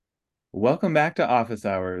Welcome back to Office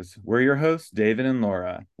Hours. We're your hosts, David and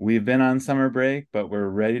Laura. We've been on summer break, but we're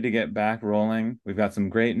ready to get back rolling. We've got some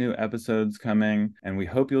great new episodes coming, and we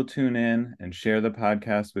hope you'll tune in and share the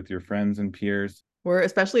podcast with your friends and peers. We're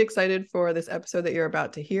especially excited for this episode that you're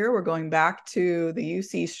about to hear. We're going back to the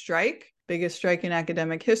UC strike, biggest strike in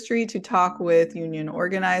academic history, to talk with union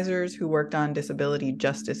organizers who worked on disability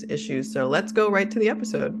justice issues. So let's go right to the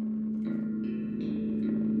episode.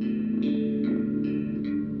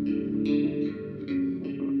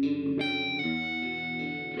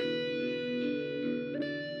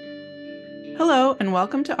 Hello, and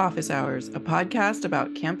welcome to Office Hours, a podcast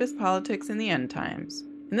about campus politics in the end times.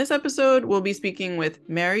 In this episode, we'll be speaking with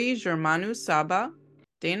Mary Germanu Saba,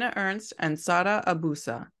 Dana Ernst, and Sara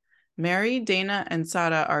Abusa. Mary, Dana, and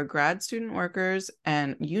Sara are grad student workers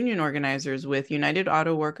and union organizers with United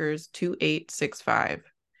Auto Workers 2865.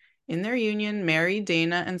 In their union, Mary,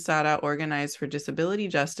 Dana, and Sara organize for disability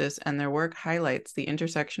justice, and their work highlights the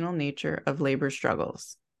intersectional nature of labor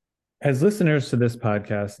struggles. As listeners to this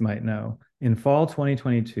podcast might know, in fall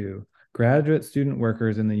 2022, graduate student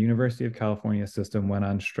workers in the University of California system went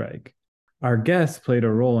on strike. Our guests played a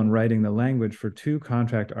role in writing the language for two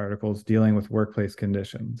contract articles dealing with workplace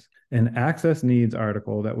conditions, an access needs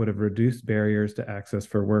article that would have reduced barriers to access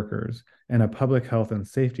for workers, and a public health and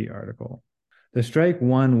safety article. The strike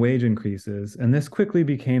won wage increases, and this quickly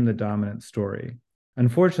became the dominant story.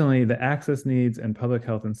 Unfortunately, the access needs and public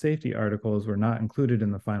health and safety articles were not included in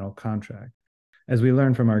the final contract. As we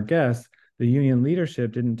learned from our guests, the union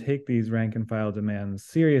leadership didn't take these rank and file demands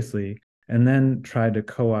seriously and then tried to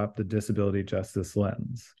co-opt the disability justice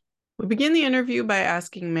lens. We begin the interview by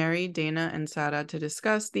asking Mary, Dana, and Sara to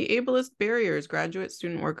discuss the ableist barriers graduate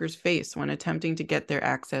student workers face when attempting to get their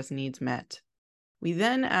access needs met. We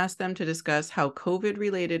then asked them to discuss how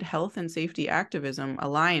COVID-related health and safety activism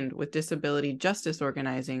aligned with disability justice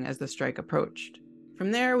organizing as the strike approached.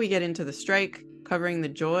 From there, we get into the strike, covering the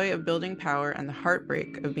joy of building power and the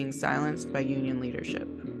heartbreak of being silenced by union leadership.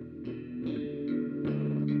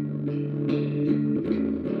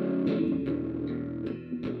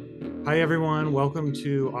 Hi, everyone. Welcome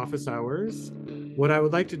to Office Hours. What I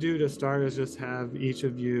would like to do to start is just have each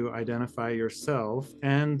of you identify yourself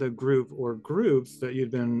and the group or groups that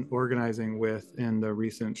you've been organizing with in the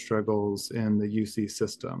recent struggles in the UC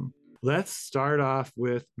system. Let's start off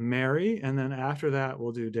with Mary, and then after that,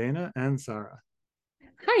 we'll do Dana and Sara.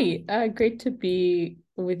 Hi, great to be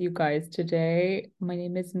with you guys today. My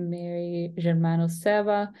name is Mary Germanu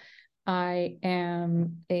Saba. I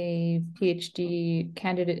am a PhD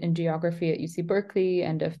candidate in geography at UC Berkeley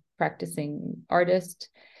and a practicing artist.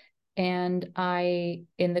 And I,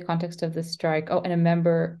 in the context of the strike, and a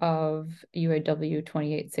member of UAW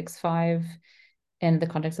 2865, in the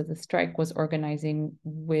context of the strike, was organizing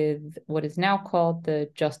with what is now called the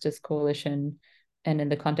Justice Coalition, and in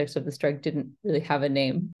the context of the strike didn't really have a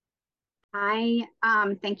name. Hi,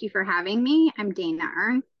 thank you for having me. I'm Dana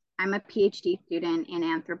Ernst. I'm a PhD student in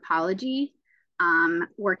anthropology,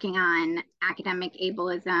 working on academic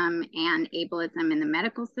ableism and ableism in the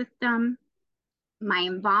medical system. My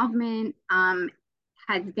involvement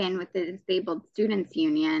has been with the Disabled Students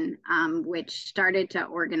Union, which started to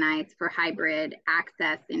organize for hybrid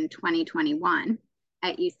access in 2021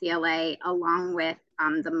 at UCLA, along with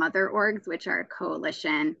the Mother Orgs, which are a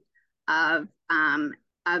coalition of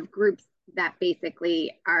groups that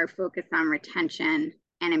basically are focused on retention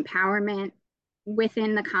and empowerment.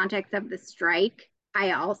 Within the context of the strike,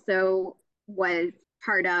 I also was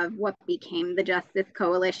part of what became the Justice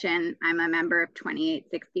Coalition. I'm a member of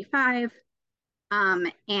 2865,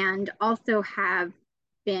 and also have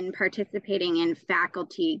been participating in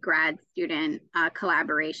faculty grad student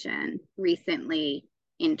collaboration recently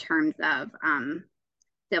in terms of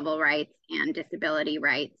civil rights and disability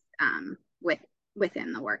rights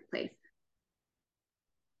within the workplace.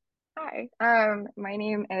 Hi, my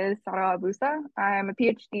name is Sara Abusa. I'm a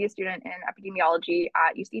PhD student in epidemiology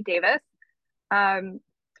at UC Davis.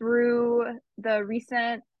 Through the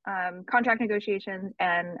recent contract negotiations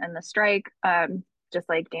and the strike, just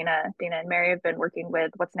like Dana and Mary have been working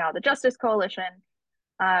with what's now the Justice Coalition,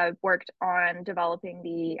 worked on developing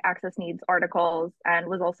the access needs articles and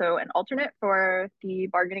was also an alternate for the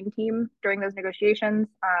bargaining team during those negotiations.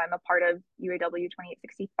 I'm a part of UAW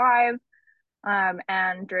 2865.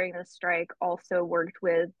 And during the strike also worked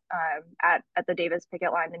with at the Davis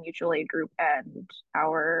picket line, the mutual aid group, and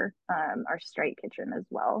our strike kitchen as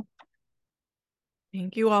well.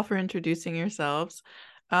 Thank you all for introducing yourselves.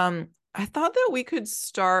 I thought that we could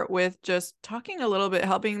start with just talking a little bit,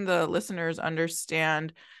 helping the listeners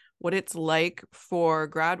understand what it's like for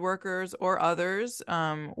grad workers or others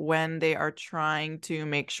when they are trying to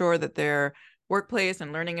make sure that their workplace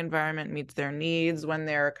and learning environment meets their needs, when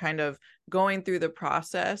they're kind of going through the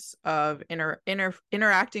process of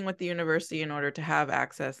interacting with the university in order to have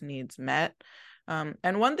access needs met.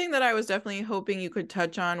 And one thing that I was definitely hoping you could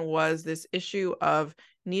touch on was this issue of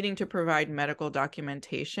needing to provide medical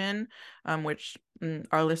documentation, which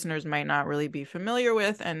our listeners might not really be familiar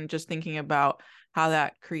with, and just thinking about how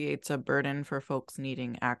that creates a burden for folks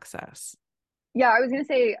needing access. Yeah, I was going to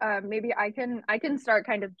say maybe I can start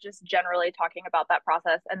kind of just generally talking about that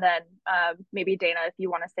process, and then maybe Dana, if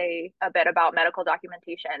you want to say a bit about medical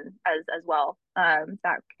documentation as well,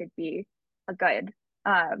 that could be a good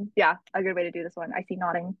a good way to do this one. I see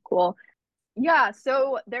nodding. Cool. Yeah,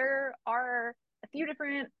 so there are a few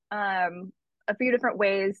different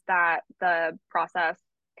ways that the process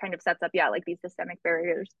kind of sets up, like these systemic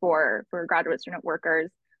barriers for graduate student workers.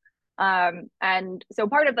 And so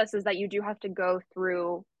part of this is that you do have to go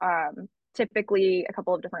through typically a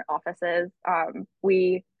couple of different offices.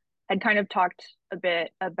 We had kind of talked a bit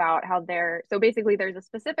about how so basically there's a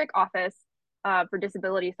specific office for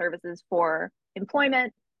disability services for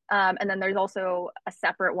employment. And then there's also a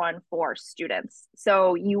separate one for students.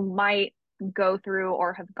 So you might go through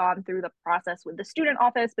or have gone through the process with the student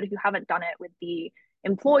office, but if you haven't done it with the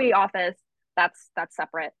employee office, that's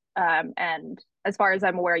separate. And as far as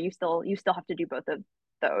I'm aware, you still have to do both of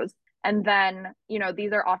those. And then,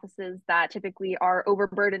 these are offices that typically are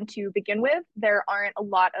overburdened to begin with. There aren't a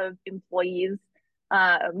lot of employees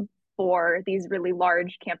for these really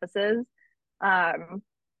large campuses.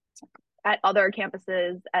 At other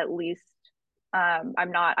campuses, at least,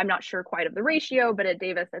 I'm not sure quite of the ratio, but at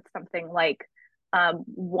Davis, it's something like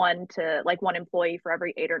one employee for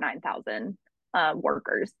every 8,000 or 9,000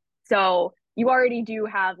 workers. So you already do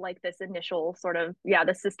have like this initial sort of,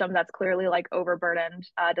 the system that's clearly like overburdened,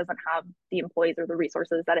 doesn't have the employees or the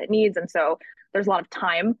resources that it needs. And so there's a lot of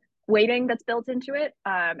time waiting that's built into it.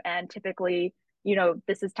 And typically,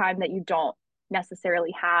 this is time that you don't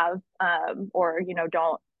necessarily have, or,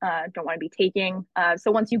 don't want to be taking.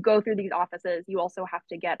 So once you go through these offices, you also have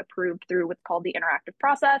to get approved through what's called the interactive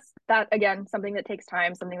process. That, again, something that takes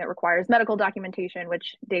time, something that requires medical documentation,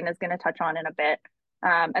 which Dana's going to touch on in a bit.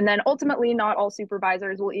 And then ultimately, not all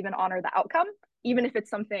supervisors will even honor the outcome, even if it's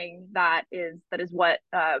something that is what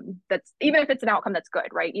even if it's an outcome that's good,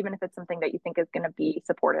 right? Even if it's something that you think is going to be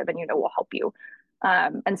supportive and will help you.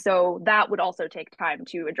 And so that would also take time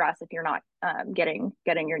to address if you're not getting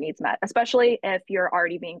your needs met, especially if you're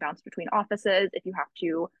already being bounced between offices, if you have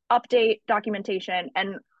to update documentation.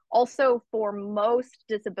 And also for most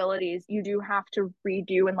disabilities, you do have to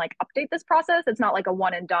redo and like update this process. It's not like a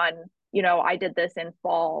one and done, I did this in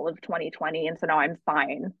fall of 2020, and so now I'm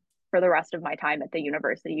fine for the rest of my time at the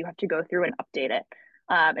university. You have to go through and update it.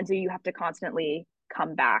 And so you have to constantly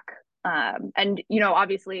come back. And,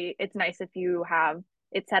 obviously it's nice if you have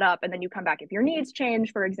it set up and then you come back if your needs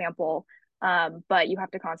change, for example. But you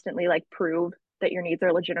have to constantly like prove that your needs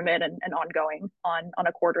are legitimate and ongoing on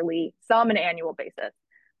a quarterly, some an annual basis.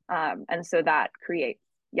 And so that creates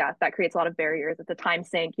a lot of barriers. It's a time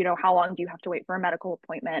sink. How long do you have to wait for a medical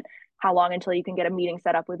appointment? How long until you can get a meeting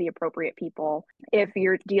set up with the appropriate people? If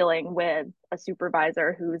you're dealing with a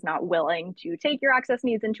supervisor who's not willing to take your access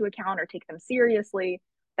needs into account or take them seriously,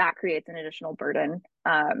 that creates an additional burden.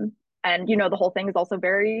 And the whole thing is also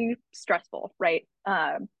very stressful, right?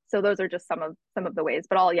 So those are just some of the ways.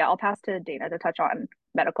 But I'll pass to Dana to touch on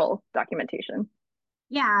medical documentation.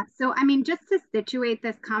 Yeah, so I mean, just to situate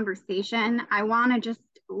this conversation, I want to just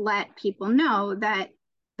let people know that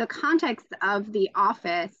the context of the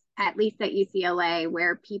office, at least at UCLA,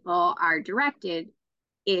 where people are directed,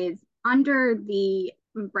 is under the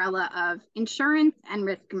umbrella of insurance and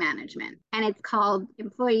risk management, and it's called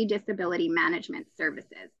Employee Disability Management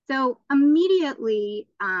Services. So immediately,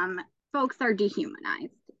 folks are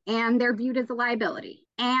dehumanized and they're viewed as a liability,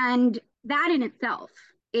 and that in itself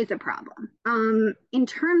is a problem. In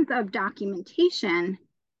terms of documentation,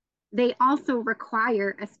 they also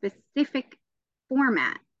require a specific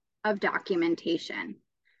format of documentation.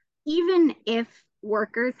 Even if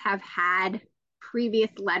workers have had previous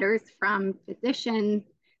letters from physicians,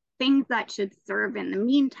 things that should serve in the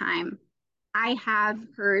meantime, I have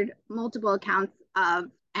heard multiple accounts of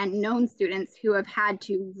and known students who have had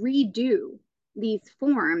to redo these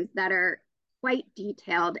forms that are quite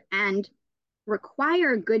detailed and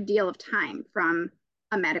require a good deal of time from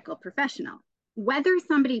a medical professional. Whether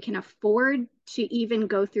somebody can afford to even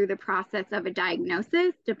go through the process of a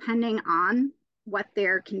diagnosis, depending on what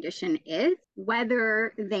their condition is,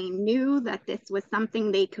 whether they knew that this was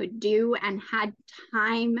something they could do and had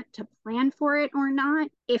time to plan for it or not.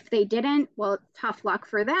 If they didn't, well, tough luck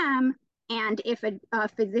for them. And if a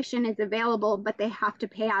physician is available, but they have to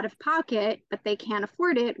pay out of pocket, but they can't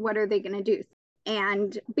afford it, what are they going to do?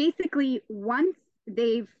 And basically, once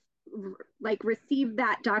they've received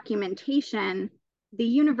that documentation, the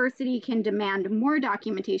university can demand more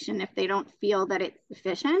documentation if they don't feel that it's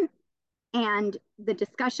sufficient. And the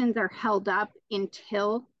discussions are held up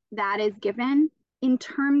until that is given. In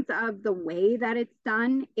terms of the way that it's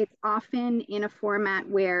done, it's often in a format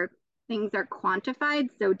where things are quantified,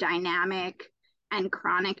 so dynamic and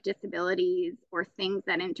chronic disabilities or things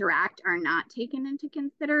that interact are not taken into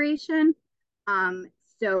consideration.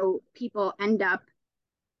 So people end up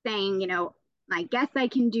saying, I guess I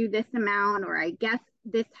can do this amount, or I guess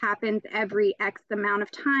this happens every X amount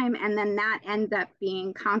of time. And then that ends up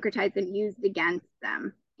being concretized and used against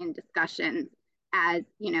them in discussions as,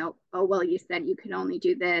 oh, well, you said you could only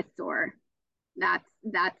do this, or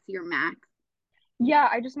that's your max. Yeah,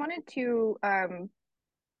 I just wanted to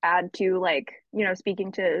add to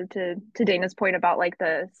speaking to Dana's point about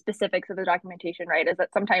the specifics of the documentation, right? Is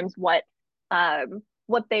that sometimes what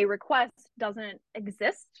they request doesn't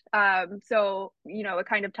exist. So it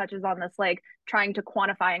kind of touches on this trying to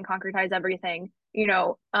quantify and concretize everything.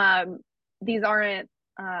 These aren't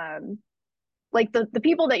the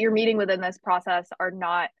people that you're meeting within this process are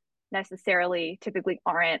not necessarily typically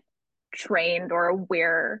aren't trained or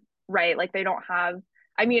aware, right? They don't have,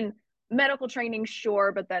 medical training,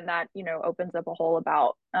 sure, but then that opens up a whole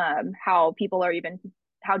about how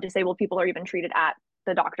disabled people are even treated at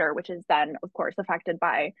the doctor, which is then of course affected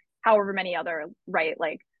by however many other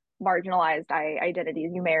marginalized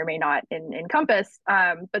identities you may or may not encompass.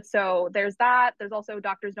 But so there's that. There's also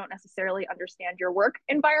doctors don't necessarily understand your work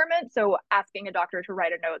environment, so asking a doctor to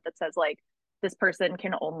write a note that says this person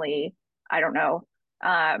can only, I don't know,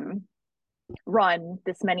 run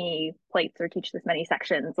this many plates or teach this many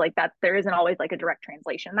sections, that there isn't always a direct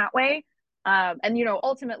translation that way. And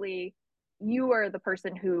ultimately you are the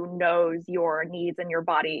person who knows your needs and your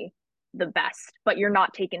body the best, but you're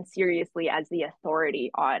not taken seriously as the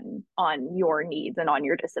authority on your needs and on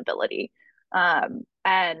your disability.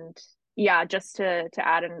 And yeah, just to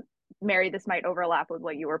add, and Mary, this might overlap with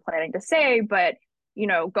what you were planning to say, but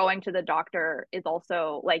going to the doctor is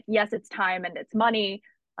also yes, it's time and it's money,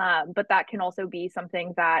 but that can also be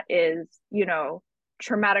something that is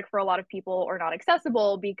traumatic for a lot of people or not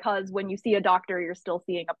accessible, because when you see a doctor, you're still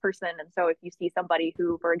seeing a person. And so if you see somebody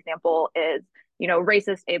who, for example, is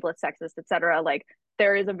racist, ableist, sexist, etc.,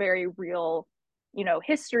 there is a very real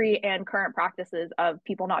history and current practices of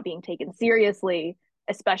people not being taken seriously,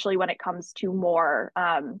 especially when it comes to more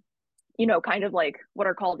kind of what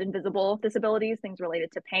are called invisible disabilities, things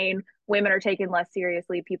related to pain. Women are taken less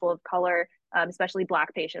seriously, people of color, especially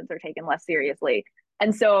Black patients, are taken less seriously.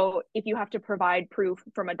 And so if you have to provide proof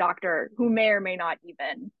from a doctor who may or may not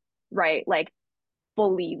even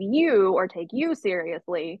believe you or take you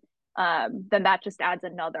seriously, then that just adds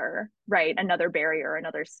another barrier,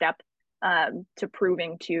 another step to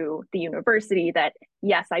proving to the university that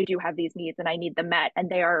yes, I do have these needs and I need them met, and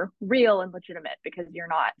they are real and legitimate, because you're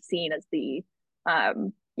not seen as the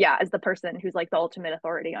person who's the ultimate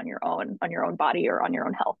authority on your own body or on your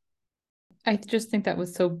own health. I just think that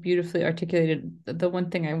was so beautifully articulated. The one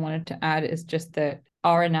thing I wanted to add is just that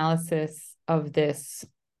our analysis of this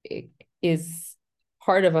is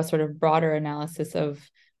part of a sort of broader analysis of,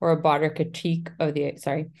 or a broader critique of the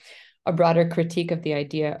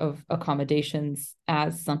idea of accommodations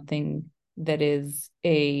as something that is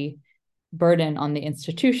a burden on the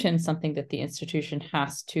institution, something that the institution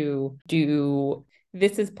has to do.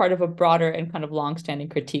 This is part of a broader and kind of longstanding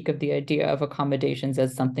critique of the idea of accommodations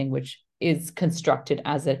as something which is constructed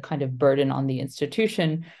as a kind of burden on the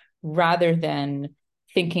institution, rather than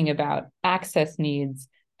thinking about access needs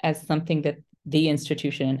as something that the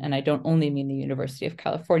institution, and I don't only mean the University of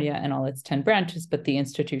California and all its 10 branches, but the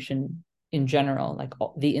institution in general,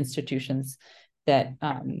 all the institutions that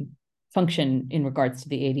function in regards to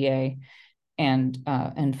the ADA and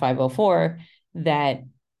 504, that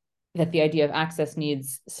the idea of access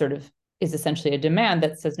needs sort of is essentially a demand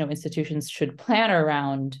that says no, institutions should plan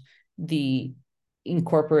around the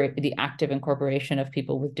active incorporation of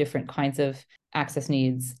people with different kinds of access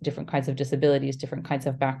needs, different kinds of disabilities, different kinds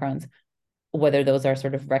of backgrounds, whether those are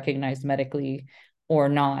sort of recognized medically or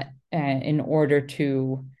not, in order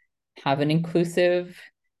to have an inclusive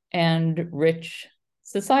and rich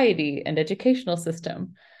society and educational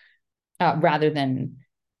system, rather than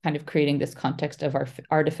kind of creating this context of our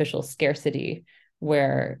artificial scarcity,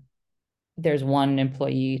 where there's one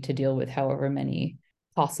employee to deal with however many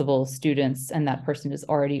possible students, and that person is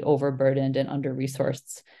already overburdened and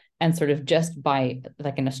under-resourced, and sort of just by,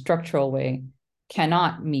 like, in a structural way,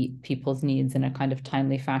 cannot meet people's needs in a kind of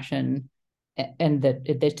timely fashion, and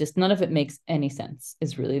that there's just none of it makes any sense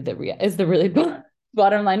is really the really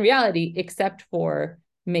bottom line reality, except for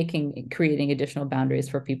creating additional boundaries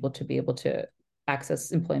for people to be able to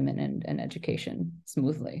access employment and education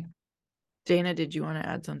smoothly. Dana, did you want to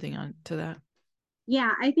add something on to that?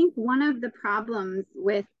 Yeah, I think one of the problems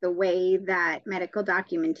with the way that medical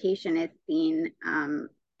documentation is seen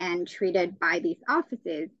and treated by these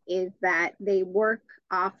offices is that they work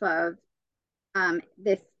off of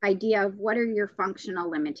this idea of what are your functional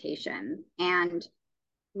limitations. And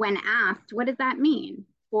when asked, what does that mean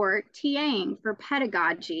for TAing, for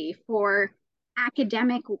pedagogy, for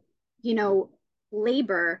academic,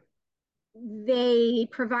 labor, they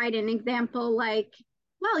provide an example like,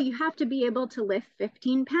 well, you have to be able to lift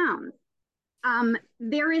 15 pounds.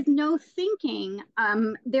 There is no thinking,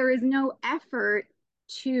 there is no effort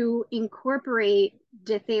to incorporate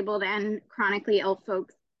disabled and chronically ill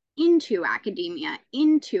folks into academia,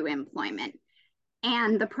 into employment.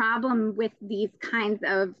 And the problem with these kinds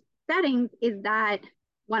of settings is that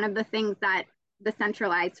one of the things that the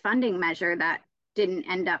centralized funding measure that didn't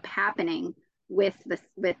end up happening with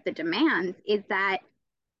the demands is that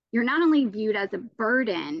you're not only viewed as a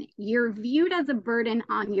burden, you're viewed as a burden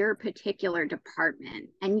on your particular department.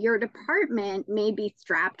 And your department may be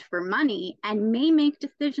strapped for money and may make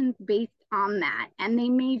decisions based on that. And they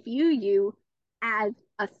may view you as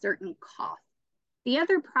a certain cost. The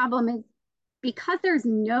other problem is because there's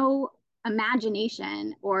no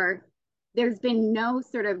imagination, or there's been no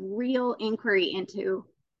sort of real inquiry into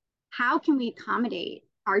how can we accommodate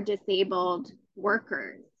our disabled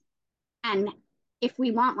workers, and if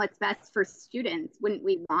we want what's best for students, wouldn't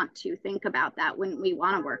we want to think about that? Wouldn't we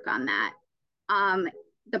want to work on that?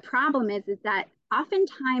 The problem is that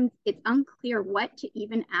oftentimes it's unclear what to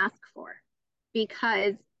even ask for,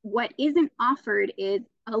 because what isn't offered is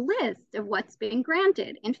a list of what's being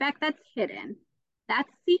granted. In fact, that's hidden. That's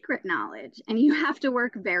secret knowledge. And you have to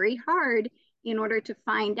work very hard in order to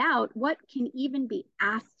find out what can even be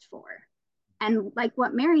asked for. And like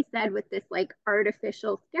what Mary said, with this like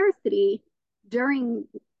artificial scarcity during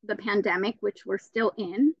the pandemic, which we're still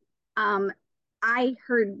in, I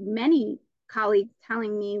heard many colleagues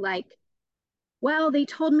telling me like, well, they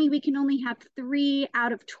told me we can only have 3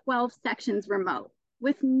 out of 12 sections remote,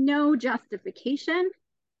 with no justification,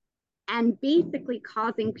 and basically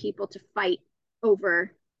causing people to fight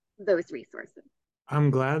over those resources.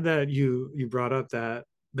 I'm glad that you brought up that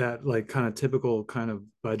like kind of typical kind of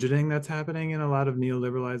budgeting that's happening in a lot of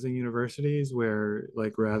neoliberalizing universities, where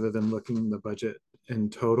like rather than looking the budget in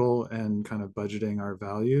total and kind of budgeting our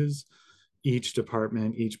values, each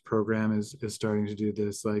department, each program is starting to do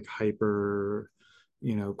this like hyper,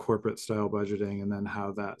 corporate style budgeting, and then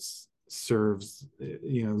how that serves,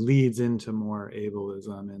 leads into more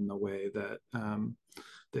ableism in the way that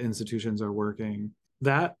the institutions are working.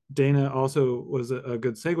 That, Dana, also was a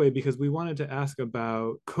good segue, because we wanted to ask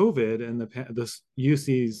about COVID and the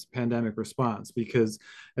UC's pandemic response, because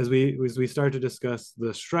as we start to discuss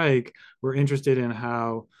the strike, we're interested in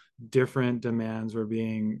how different demands were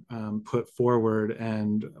being put forward,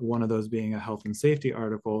 and one of those being a health and safety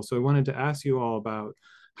article. So I wanted to ask you all about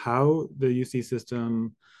how the UC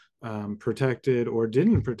system protected or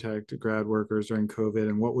didn't protect grad workers during COVID,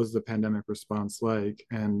 and what was the pandemic response like,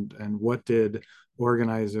 and what did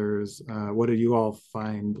organizers, what did you all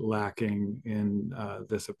find lacking in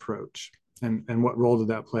this approach, and what role did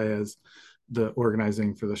that play as the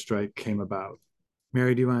organizing for the strike came about?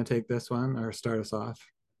 Mary, do you want to take this one or start us off?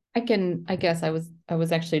 I guess I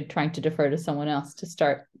was actually trying to defer to someone else to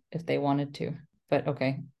start if they wanted to, but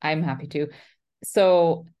okay, I'm happy to.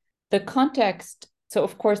 So the context, so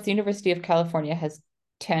of course the University of California has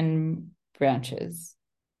 10 branches.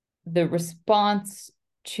 The response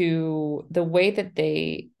to the way that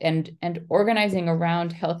they and organizing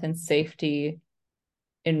around health and safety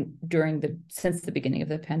since the beginning of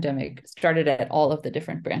the pandemic started at all of the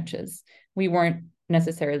different branches. We weren't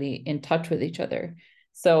necessarily in touch with each other.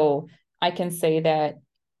 So I can say that,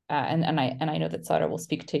 and I know that Sara will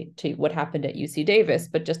speak to what happened at UC Davis,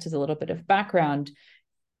 but just as a little bit of background,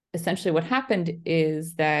 essentially what happened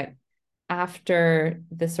is that after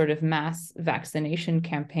the sort of mass vaccination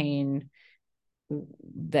campaign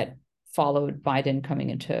that followed Biden coming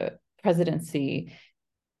into presidency,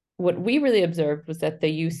 what we really observed was that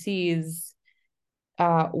the UCs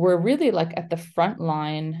were really like at the front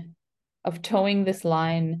line of towing this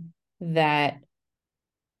line that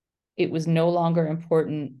it was no longer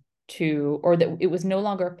important or that it was no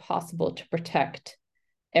longer possible to protect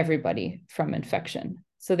everybody from infection.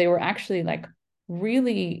 So they were actually like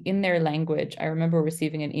really in their language. I remember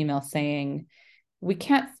receiving an email saying, we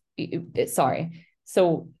can't, sorry.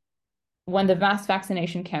 So when the mass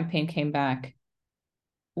vaccination campaign came back,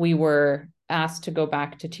 we were asked to go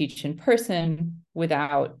back to teach in person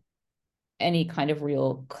without any kind of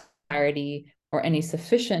real clarity or any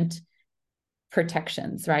sufficient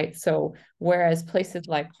protections, right? So whereas places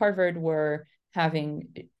like Harvard were having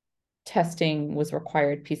testing was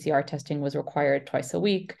required, PCR testing was required twice a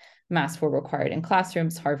week, masks were required in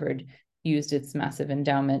classrooms, Harvard used its massive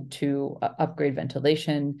endowment to upgrade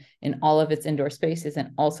ventilation in all of its indoor spaces,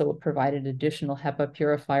 and also provided additional HEPA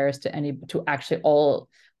purifiers to actually all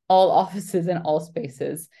offices and all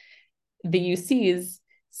spaces. The UCs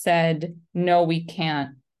said, no, we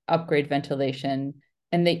can't upgrade ventilation.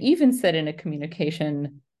 And they even said in a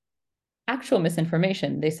communication, actual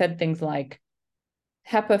misinformation. They said things like,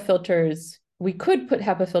 HEPA filters, we could put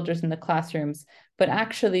HEPA filters in the classrooms, but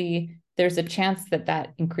actually there's a chance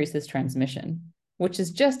that increases transmission, which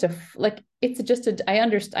is just I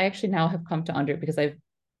actually now have come to because I've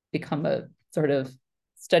become a sort of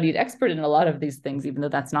studied expert in a lot of these things, even though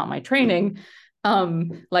that's not my training.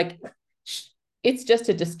 It's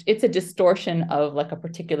a distortion of like a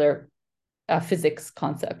particular physics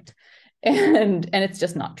concept, and it's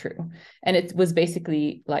just not true. And it was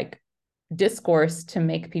basically like discourse to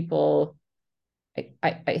make people,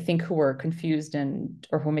 I think, who were confused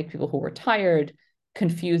or who make people who were tired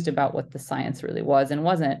confused about what the science really was and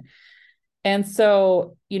wasn't. And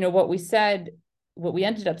so, what we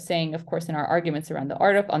ended up saying, of course, in our arguments around the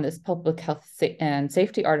article on this public health and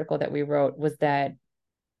safety article that we wrote, was that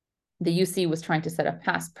the UC was trying to set a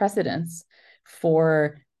past precedence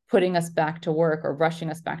for putting us back to work or rushing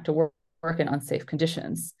us back to work in unsafe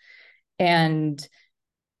conditions. And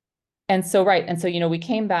so we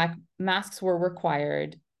came back, masks were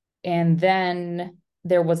required, and then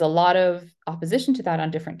there was a lot of opposition to that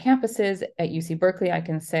on different campuses. At UC Berkeley, I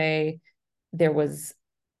can say there was,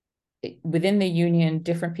 within the union,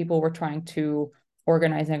 different people were trying to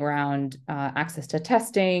organizing around access to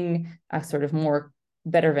testing, sort of more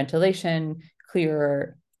better ventilation,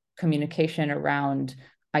 clearer communication around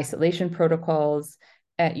isolation protocols.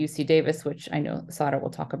 At UC Davis, which I know Sara will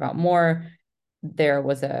talk about more, there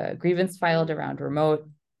was a grievance filed around remote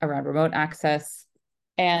access.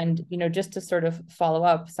 And, just to sort of follow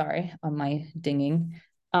up, sorry, on my dinging,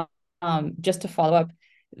 just to follow up,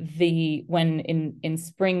 when in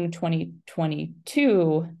spring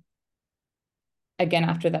 2022, again,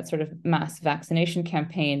 after that sort of mass vaccination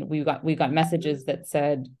campaign, we got messages that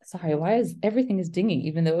said, sorry, why is everything dinging,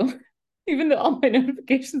 even though all my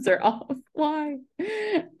notifications are off? Why?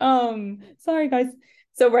 Sorry, guys.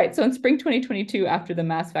 So in spring 2022, after the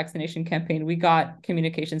mass vaccination campaign, we got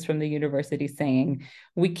communications from the university saying,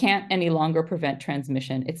 we can't any longer prevent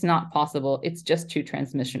transmission. It's not possible. It's just too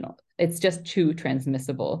transmissional. It's just too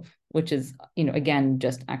transmissible, which is, again,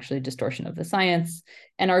 just actually distortion of the science.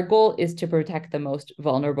 And our goal is to protect the most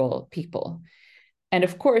vulnerable people. And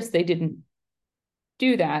of course, they didn't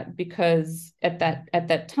do that, because at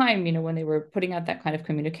that time, when they were putting out that kind of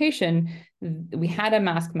communication, we had a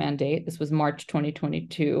mask mandate. This was March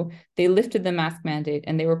 2022. They lifted the mask mandate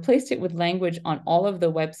and they replaced it with language on all of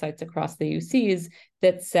the websites across the UCs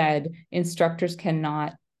that said instructors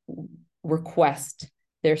cannot request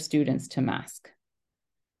their students to mask,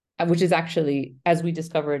 which is actually, as we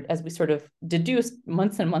sort of deduced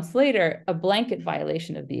months and months later, a blanket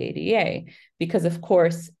violation of the ADA, because of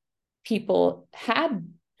course, people had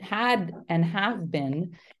and have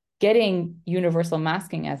been getting universal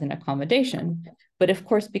masking as an accommodation. But of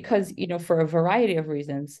course, because, for a variety of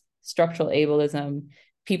reasons, structural ableism,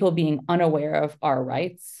 people being unaware of our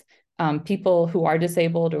rights, people who are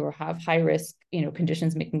disabled or have high risk,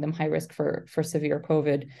 conditions making them high risk for severe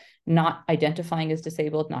COVID, not identifying as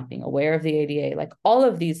disabled, not being aware of the ADA, like all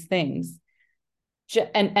of these things,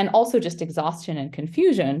 and also just exhaustion and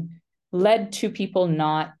confusion, led to people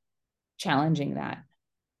not challenging that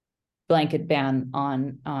blanket ban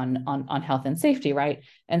on health and safety, right?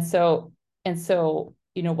 And so,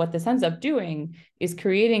 what this ends up doing is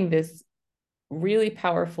creating this really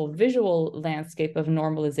powerful visual landscape of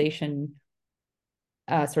normalization,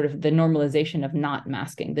 sort of the normalization of not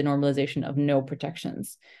masking, the normalization of no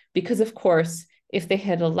protections. Because of course, if they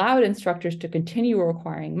had allowed instructors to continue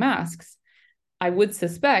requiring masks, I would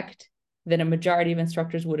suspect that a majority of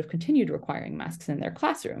instructors would have continued requiring masks in their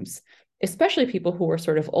classrooms, especially people who were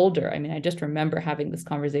sort of older. I mean, I just remember having this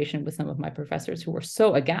conversation with some of my professors who were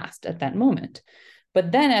so aghast at that moment.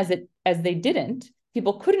 But then as they didn't,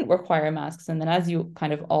 people couldn't require masks. And then, as you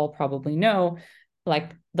kind of all probably know,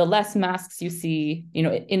 like the less masks you see,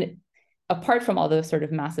 apart from all the sort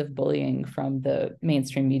of massive bullying from the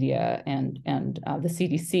mainstream media and the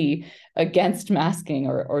CDC against masking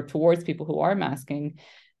or towards people who are masking,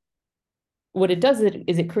 what it does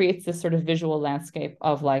is it creates this sort of visual landscape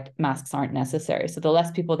of like masks aren't necessary. So the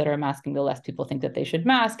less people that are masking, the less people think that they should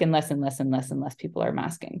mask, and less and less and less and less people are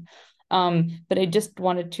masking. But I just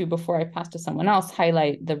wanted to, before I pass to someone else,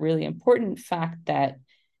 highlight the really important fact that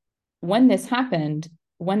when this happened,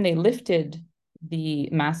 when they lifted the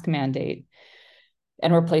mask mandate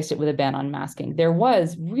and replaced it with a ban on masking, there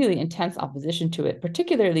was really intense opposition to it,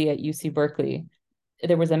 particularly at UC Berkeley.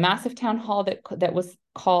 There was a massive town hall that was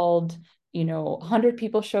called. 100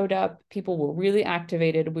 people showed up. People were really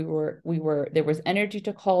activated. There was energy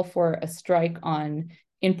to call for a strike on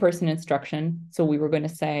in-person instruction. So we were going to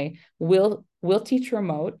say, we'll teach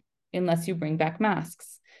remote unless you bring back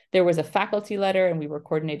masks. There was a faculty letter, and we were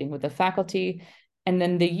coordinating with the faculty. And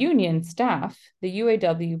then the union staff, the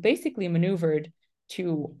UAW, basically maneuvered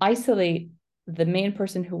to isolate the main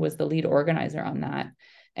person who was the lead organizer on that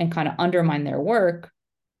and kind of undermine their work.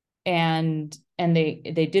 And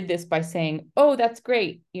they did this by saying, oh, that's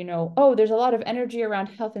great. Oh, there's a lot of energy around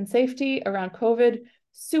health and safety, around COVID.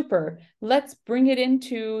 Super. Let's bring it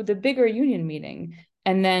into the bigger union meeting.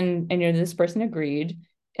 And this person agreed,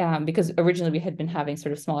 because originally we had been having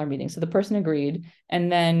sort of smaller meetings. So the person agreed.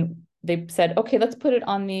 And then they said, okay, let's put it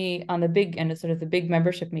on the big, and sort of the big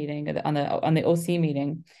membership meeting, on the OC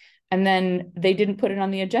meeting. And then they didn't put it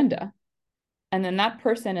on the agenda. And then that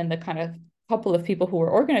person and the kind of couple of people who were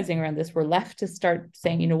organizing around this were left to start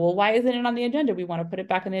saying, well, why isn't it on the agenda? We want to put it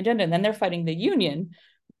back on the agenda. And then they're fighting the union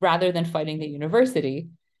rather than fighting the university.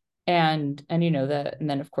 And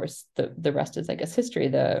then of course the rest is, I guess, history.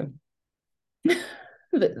 The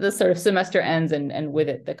sort of semester ends, and with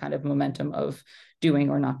it the kind of momentum of doing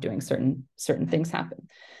or not doing certain things happen.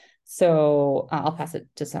 So I'll pass it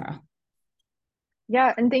to Sarah.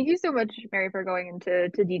 Yeah, and thank you so much, Mary, for going into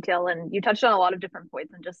detail, and you touched on a lot of different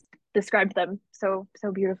points and just described them so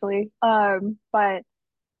beautifully. But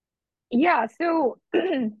yeah, so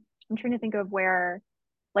I'm trying to think of where,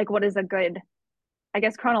 like, what is a good, I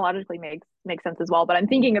guess chronologically makes sense as well. But I'm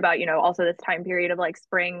thinking about, also this time period of like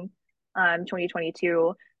spring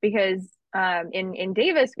 2022, because in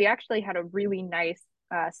Davis, we actually had a really nice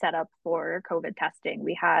setup for COVID testing.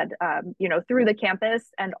 We had, through the campus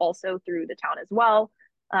and also through the town as well,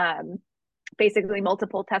 basically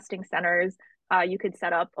multiple testing centers. You could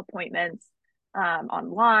set up appointments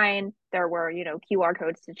online. There were, QR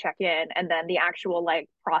codes to check in. And then the actual like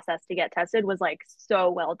process to get tested was like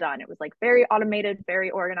so well done. It was like very automated,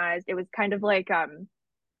 very organized. It was kind of like,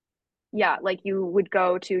 like you would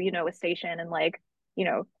go to, a station and like,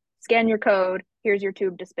 scan your code. Here's your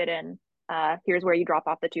tube to spit in. Here's where you drop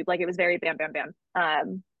off the tube. Like it was very bam, bam, bam.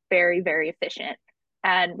 Very, very efficient.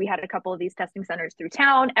 And we had a couple of these testing centers through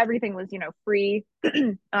town. Everything was, free.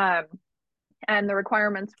 And the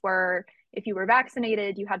requirements were, if you were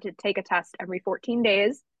vaccinated, you had to take a test every 14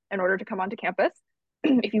 days in order to come onto campus.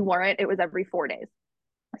 If you weren't, it was every 4 days.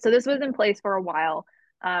 So this was in place for a while.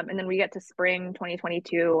 And then we get to spring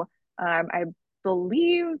 2022. I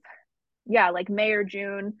believe, like May or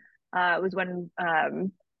June was when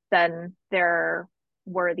then there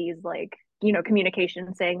were these like,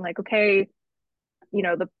 communications saying like, okay,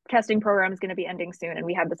 the testing program is going to be ending soon. And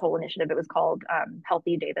we had this whole initiative. It was called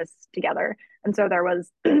Healthy Davis Together. And so there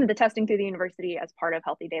was the testing through the university as part of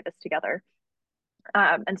Healthy Davis Together.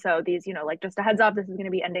 And so these, like just a heads up, this is going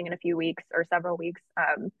to be ending in a few weeks or several weeks.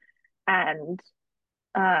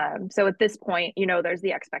 So at this point, there's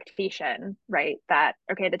the expectation, right, that,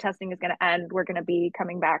 okay, the testing is going to end. We're going to be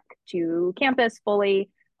coming back to campus fully.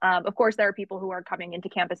 Of course, there are people who are coming into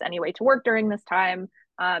campus anyway to work during this time.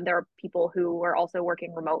 There are people who are also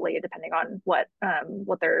working remotely, depending on what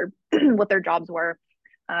their what their jobs were.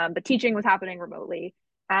 But teaching was happening remotely,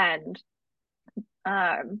 and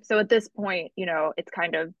so at this point, it's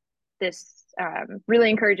kind of this really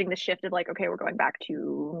encouraging the shift of like, okay, we're going back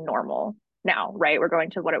to normal now, right? We're going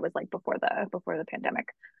to what it was like before the pandemic.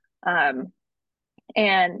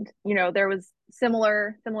 And there was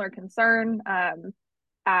similar concern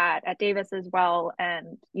at Davis as well.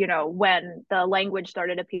 And when the language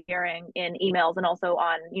started appearing in emails and also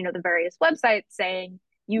on the various websites saying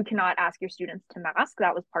you cannot ask your students to mask,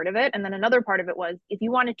 that was part of it. And then another part of it was, if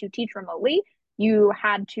you wanted to teach remotely, you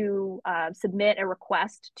had to submit a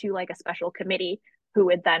request to like a special committee who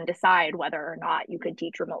would then decide whether or not you could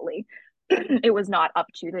teach remotely. It was not up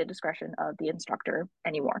to the discretion of the instructor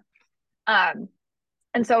anymore. And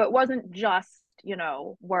so it wasn't just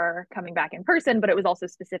were coming back in person, but it was also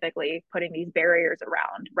specifically putting these barriers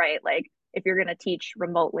around, right? Like if you're going to teach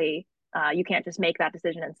remotely, you can't just make that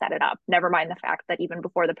decision and set it up. Never mind the fact that even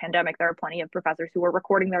before the pandemic, there are plenty of professors who were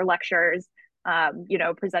recording their lectures,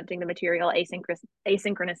 presenting the material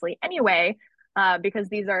asynchronously anyway, because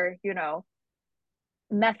these are,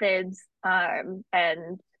 methods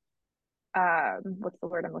and what's the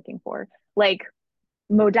word I'm looking for? Like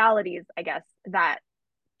modalities, I guess, that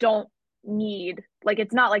don't need, like,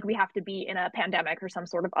 it's not like we have to be in a pandemic or some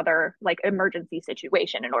sort of other like emergency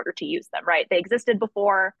situation in order to use them, right? They existed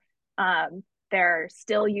before. They're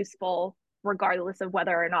still useful regardless of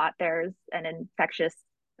whether or not there's an infectious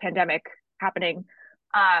pandemic happening.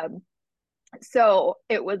 So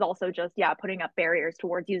it was also just, putting up barriers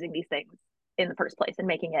towards using these things in the first place and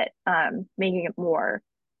making it more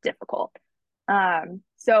difficult.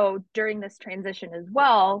 So during this transition as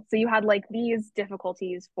well, so you had like these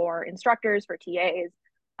difficulties for instructors, for TAs,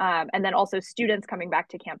 and then also students coming back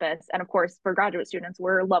to campus. And of course, for graduate students,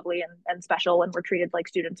 we're lovely and special, and we're treated like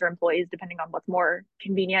students or employees, depending on what's more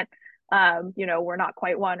convenient. We're not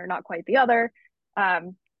quite one or not quite the other.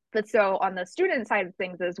 But so on the student side of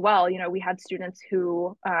things as well, we had students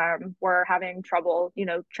who were having trouble,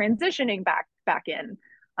 transitioning back in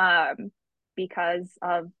because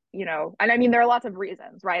of, and I mean, there are lots of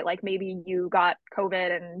reasons, right? Like maybe you got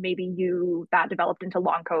COVID and maybe that developed into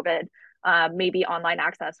long COVID. Maybe online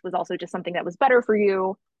access was also just something that was better for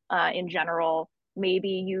you in general.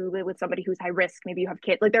 Maybe you live with somebody who's high risk. Maybe you have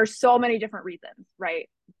kids. Like there's so many different reasons, right?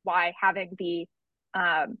 Why having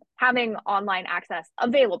online access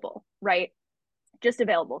available, right? Just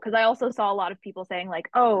available. Because I also saw a lot of people saying like,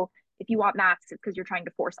 oh, if you want masks, it's because you're trying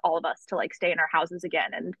to force all of us to like stay in our houses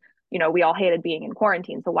again. And, we all hated being in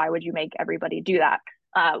quarantine. So why would you make everybody do that?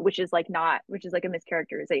 Which is like a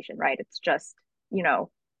mischaracterization, right? It's just,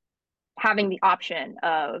 having the option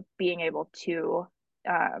of being able to,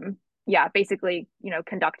 basically,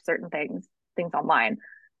 conduct certain things online.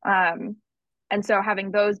 And so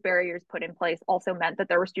having those barriers put in place also meant that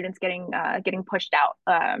there were students getting pushed out.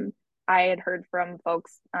 I had heard from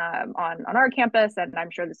folks on our campus, and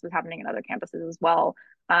I'm sure this was happening in other campuses as well,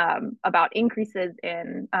 about increases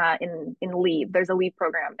in leave. There's a leave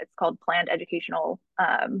program. It's called Planned Educational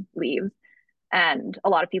Leave. And a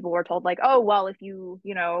lot of people were told like, oh, well, if you're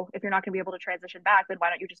not going to be able to transition back, then why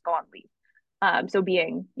don't you just go on leave? So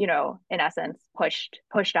being, in essence,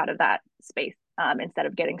 pushed out of that space instead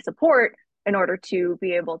of getting support in order to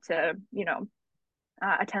be able to,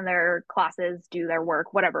 attend their classes, do their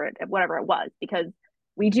work, whatever it was, because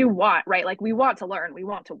we do want, right? Like we want to learn, we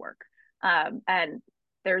want to work. And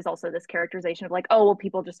there's also this characterization of like, oh, well,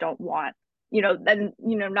 people just don't want,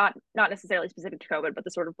 not necessarily specific to COVID, but the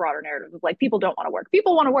sort of broader narrative of like, people don't want to work.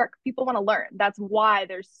 People want to work. People want to learn. That's why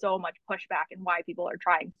there's so much pushback and why people are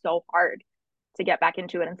trying so hard to get back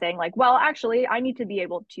into it and saying like, well, actually, I need to be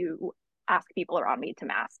able to ask people around me to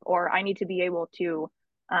mask, or I need to be able to,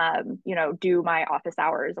 do my office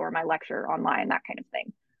hours or my lecture online, that kind of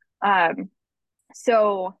thing.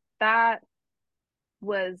 So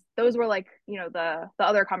those were like, the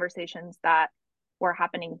other conversations that were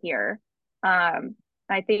happening here.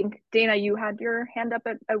 I think Dana, you had your hand up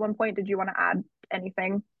at one point. Did you want to add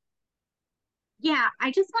anything? Yeah,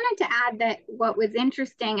 I just wanted to add that what was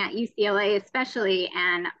interesting at UCLA especially,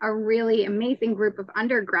 and a really amazing group of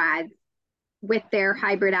undergrads with their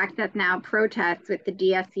hybrid access now protests with the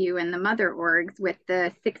DSU and the mother orgs with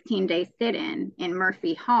the 16-day sit-in in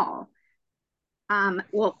Murphy Hall.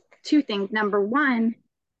 Well, two things. Number one,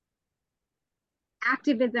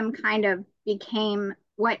 activism kind of became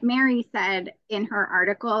what Mary said in her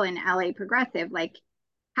article in LA Progressive, like,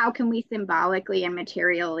 how can we symbolically and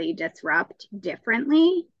materially disrupt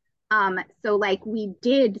differently? So like we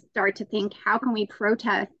did start to think, how can we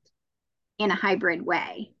protest in a hybrid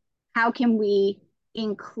way? How can we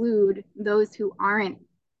include those who aren't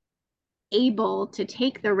able to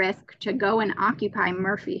take the risk to go and occupy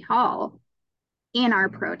Murphy Hall in our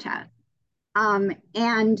protest?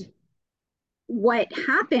 And what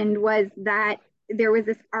happened was that there was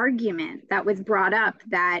this argument that was brought up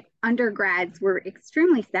that undergrads were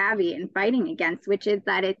extremely savvy in fighting against, which is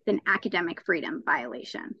that it's an academic freedom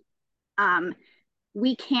violation.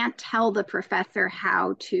 We can't tell the professor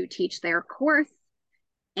how to teach their course.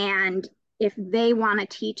 And if they want to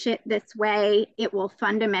teach it this way, it will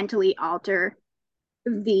fundamentally alter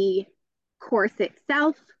the course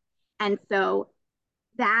itself. And so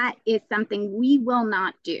that is something we will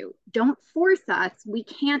not do. Don't force us. We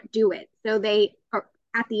can't do it. So they,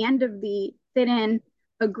 at the end of the sit-in,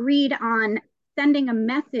 agreed on sending a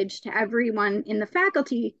message to everyone in the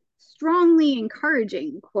faculty, strongly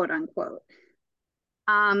encouraging, quote unquote,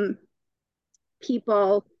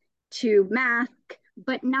 people to mask,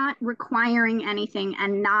 but not requiring anything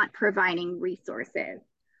and not providing resources.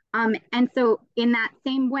 And so in that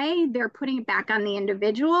same way, they're putting it back on the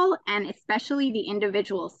individual, and especially the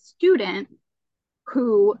individual student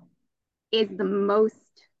who is the most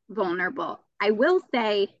vulnerable. I will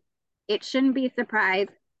say it shouldn't be a surprise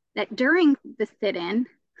that during the sit-in,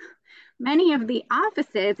 many of the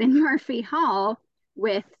offices in Murphy Hall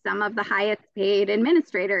with some of the highest paid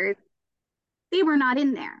administrators, they were not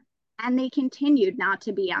in there. And they continued not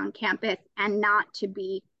to be on campus and not to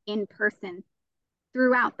be in person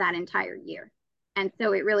throughout that entire year. And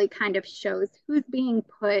so it really kind of shows who's being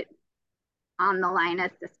put on the line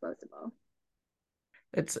as disposable.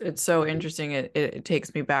 It's so interesting. It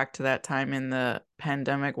takes me back to that time in the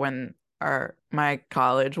pandemic when my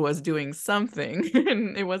college was doing something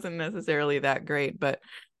and it wasn't necessarily that great, but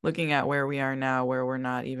looking at where we are now, where we're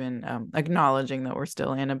not even acknowledging that we're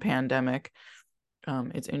still in a pandemic,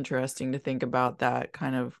 it's interesting to think about that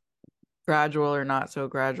kind of gradual or not so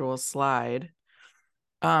gradual slide.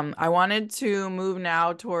 I wanted to move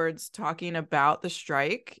now towards talking about the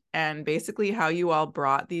strike and basically how you all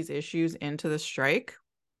brought these issues into the strike.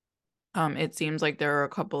 It seems like there are a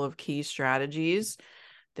couple of key strategies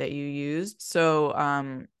that you used. So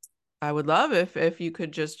I would love if you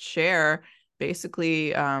could just share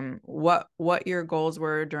basically what your goals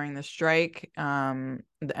were during the strike and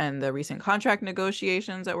the recent contract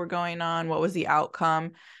negotiations that were going on. What was the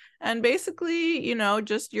outcome? And basically,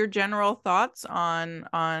 just your general thoughts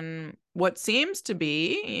on what seems to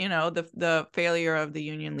be, the failure of the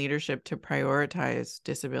union leadership to prioritize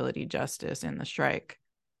disability justice in the strike.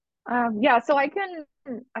 So I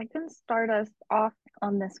can start us off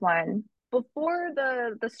on this one. Before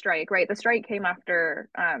the strike, right? The strike came after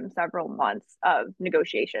several months of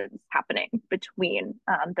negotiations happening between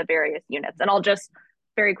the various units. And I'll just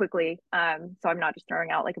very quickly, so I'm not just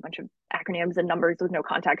throwing out like a bunch of acronyms and numbers with no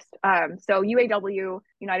context. So UAW,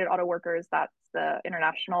 United Auto Workers, that's the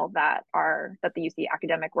international that the UC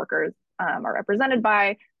academic workers are represented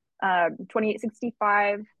by.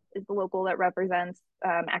 2865 is the local that represents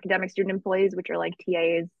academic student employees, which are like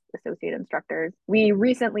TAs, associate instructors. We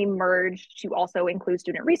recently merged to also include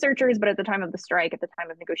student researchers, but at the time of the strike, at the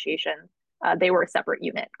time of negotiation, they were a separate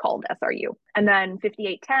unit called SRU. And then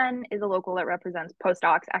 5810 is a local that represents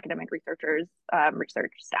postdocs, academic researchers,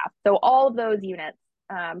 research staff. So all of those units,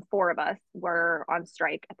 4 of us were on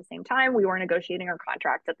strike at the same time. We were negotiating our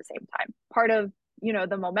contracts at the same time. Part of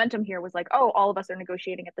the momentum here was like, oh, all of us are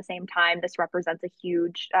negotiating at the same time. This represents a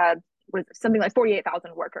huge, was something like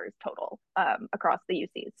 48,000 workers total across the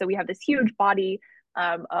UC. So we have this huge body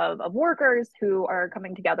of workers who are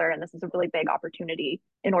coming together, and this is a really big opportunity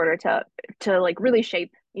in order to like really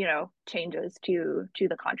shape changes to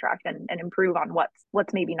the contract and improve on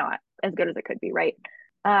what's maybe not as good as it could be, right?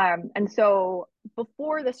 And so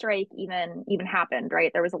before the strike even happened,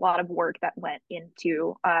 right, there was a lot of work that went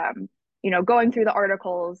into going through the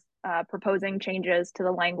articles, proposing changes to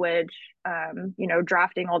the language,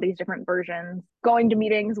 drafting all these different versions, going to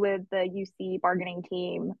meetings with the UC bargaining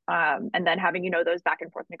team, and then having, those back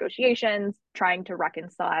and forth negotiations, trying to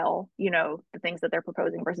reconcile, the things that they're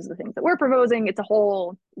proposing versus the things that we're proposing. It's a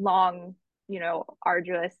whole long,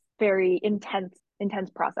 arduous, very intense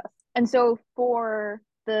process. And so for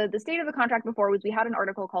the state of the contract before was we had an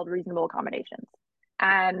article called Reasonable Accommodations.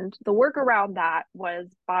 And the work around that was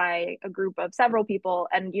by a group of several people.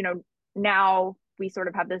 And, now we sort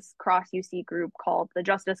of have this cross UC group called the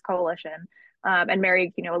Justice Coalition. And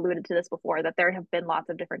Mary, alluded to this before, that there have been lots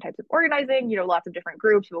of different types of organizing, lots of different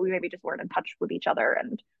groups, but we maybe just weren't in touch with each other.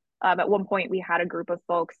 And at one point we had a group of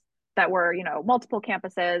folks that were, multiple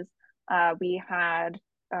campuses. We had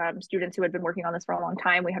students who had been working on this for a long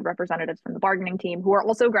time. We had representatives from the bargaining team who are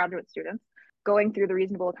also graduate students going through the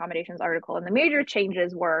Reasonable Accommodations article. And the major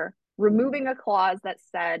changes were removing a clause that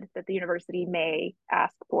said that the university may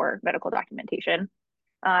ask for medical documentation,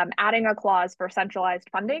 adding a clause for centralized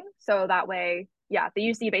funding. So that way, the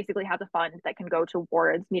UC basically has a fund that can go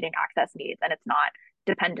towards meeting access needs, and it's not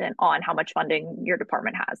dependent on how much funding your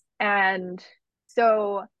department has. And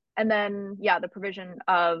then, the provision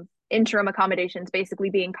of interim accommodations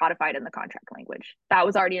basically being codified in the contract language. That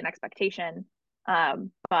was already an expectation.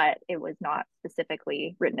 But it was not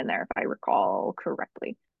specifically written in there, if I recall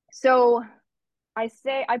correctly. So I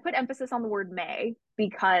put emphasis on the word may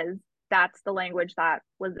because that's the language that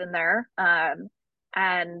was in there.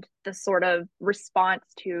 And the sort of response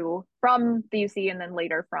from the UC and then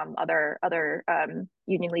later from other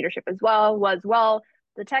union leadership as well was, well,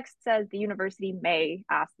 the text says the university may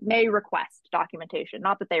request documentation,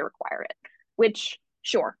 not that they require it, which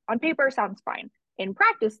sure, on paper sounds fine. In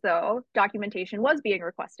practice, though, documentation was being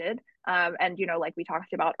requested. And, like we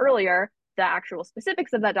talked about earlier, the actual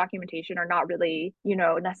specifics of that documentation are not really,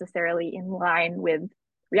 necessarily in line with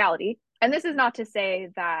reality. And this is not to say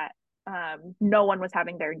that no one was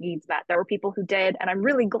having their needs met. There were people who did, and I'm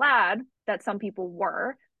really glad that some people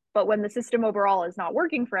were. But when the system overall is not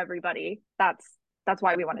working for everybody, that's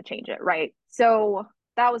why we want to change it, right? So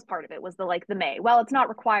that was part of it, was the May. Well, it's not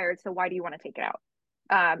required, so why do you want to take it out?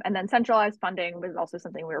 And then centralized funding was also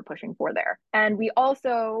something we were pushing for there. And we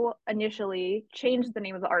also initially changed the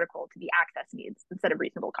name of the article to be access needs instead of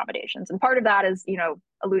reasonable accommodations. And part of that is,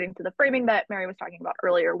 alluding to the framing that Mary was talking about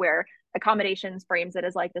earlier, where accommodations frames it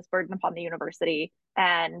as like this burden upon the university,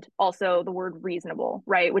 and also the word reasonable,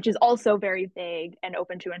 right? Which is also very vague and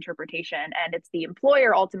open to interpretation. And it's the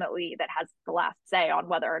employer ultimately that has the last say on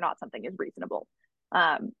whether or not something is reasonable.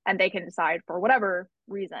 And they can decide for whatever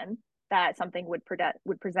reason that something would present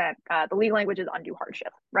the legal language is undue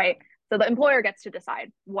hardship, right? So the employer gets to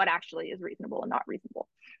decide what actually is reasonable and not reasonable.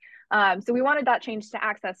 So we wanted that change to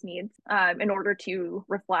access needs in order to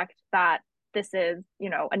reflect that this is,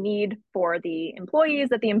 a need for the employees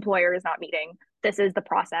that the employer is not meeting. This is the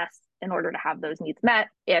process in order to have those needs met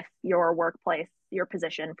if your workplace, your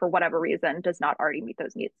position, for whatever reason, does not already meet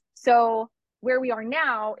those needs. So where we are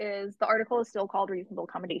now is the article is still called reasonable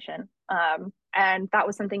accommodation. And that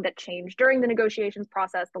was something that changed during the negotiations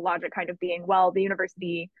process, the logic kind of being, well, the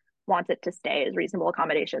university wants it to stay as reasonable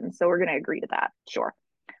accommodation, so we're going to agree to that, sure.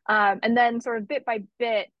 And then sort of bit by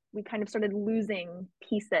bit, we kind of started losing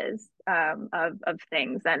pieces of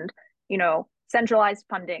things. And, centralized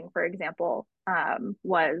funding, for example,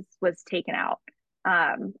 was taken out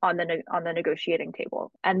on the negotiating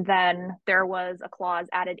table. And then there was a clause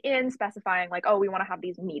added in specifying like, oh, we want to have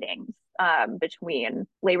these meetings between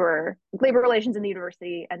labor relations in the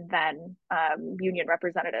university and then union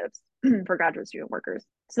representatives for graduate student workers.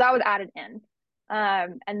 So that was added in.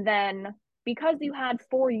 And then because you had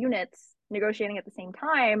 4 units negotiating at the same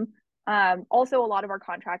time, also a lot of our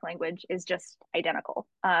contract language is just identical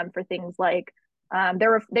for things like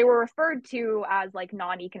they were referred to as like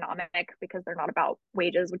non-economic because they're not about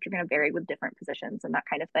wages, which are going to vary with different positions and that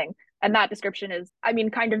kind of thing. And that description is,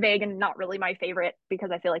 kind of vague and not really my favorite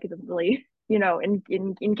because I feel like it doesn't really,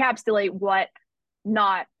 encapsulate what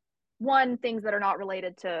not one, things that are not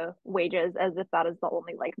related to wages, as if that is the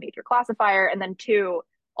only like major classifier. And then 2,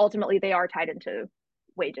 ultimately they are tied into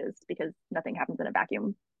wages because nothing happens in a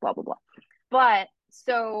vacuum, blah, blah, blah. But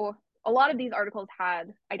so a lot of these articles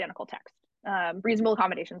had identical text. Reasonable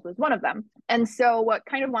accommodations was one of them. And so what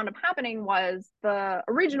kind of wound up happening was the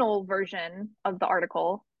original version of the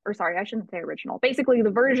article, or sorry, I shouldn't say original, basically the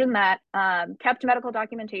version that kept medical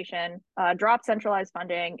documentation, dropped centralized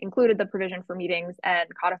funding, included the provision for meetings, and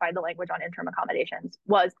codified the language on interim accommodations,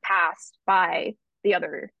 was passed by the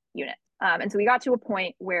other unit. And so we got to a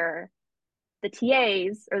point where the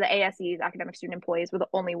TAs, or the ASEs, academic student employees, were the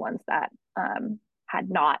only ones that had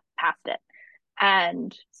not passed it.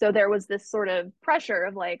 And so there was this sort of pressure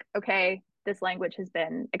of like, okay, this language has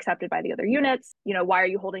been accepted by the other units. Why are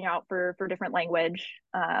you holding out for different language?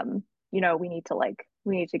 We need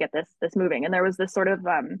to get this moving. And there was this sort of,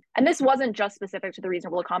 and this wasn't just specific to the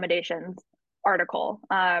reasonable accommodations article.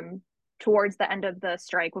 Towards the end of the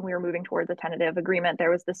strike, when we were moving towards a tentative agreement,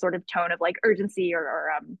 there was this sort of tone of like urgency or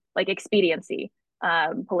like expediency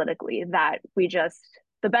politically that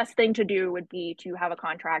the best thing to do would be to have a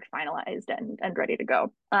contract finalized and ready to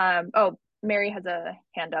go. Oh, Mary has a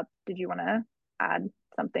hand up. Did you want to add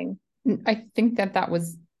something? I think that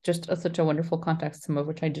was just such a wonderful context, some of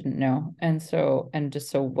which I didn't know. And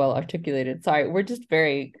just so well articulated. Sorry, we're just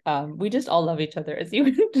very, we just all love each other, as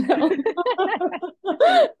you can tell.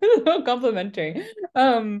 So complimentary.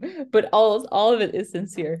 But all of it is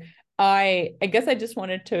sincere. I guess I just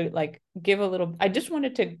wanted to give a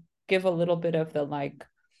little bit of the like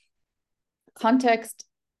context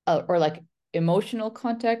or like emotional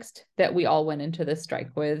context that we all went into this strike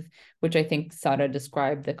with, which I think Sara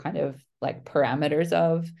described the kind of like parameters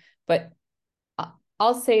of. But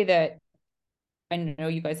I'll say that I know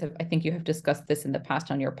you guys I think you have discussed this in the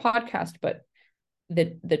past on your podcast, but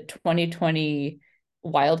the 2020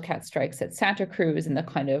 wildcat strikes at Santa Cruz and the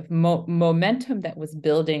kind of momentum that was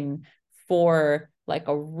building for like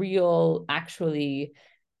a real, actually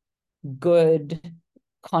good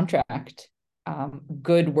contract,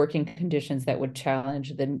 good working conditions that would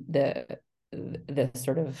challenge the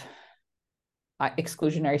sort of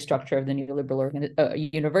exclusionary structure of the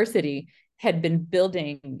neoliberal university had been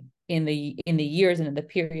building in the years and in the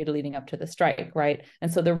period leading up to the strike, right?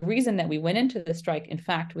 And so the reason that we went into the strike, in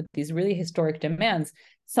fact, with these really historic demands,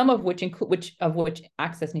 some of which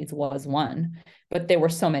access needs was one, but there were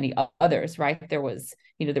so many others, right? There was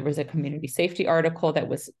a community safety article that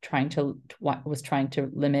was trying to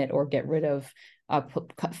limit or get rid of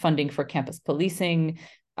funding for campus policing.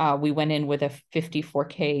 We went in with a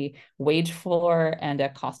 $54K wage floor and a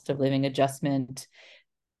cost of living adjustment.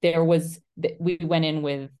 We went in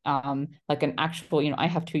with like an actual, I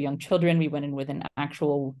have 2 young children. We went in with an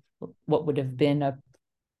actual, what would have been a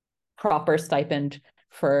proper stipend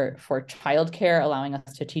for childcare, allowing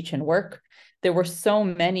us to teach and work. There was so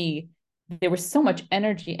much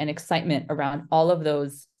energy and excitement around all of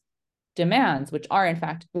those demands, which are in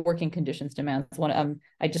fact working conditions demands.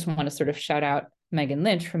 I just want to sort of shout out Megan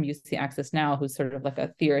Lynch from UC Access Now, who's sort of like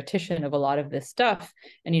a theoretician of a lot of this stuff.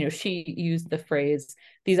 And, she used the phrase,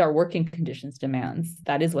 these are working conditions demands.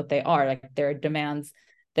 That is what they are. Like, they're demands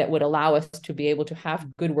that would allow us to be able to have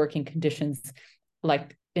good working conditions,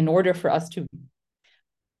 like in order for us to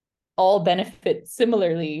all benefit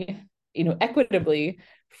similarly, equitably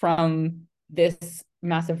from this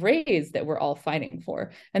massive raise that we're all fighting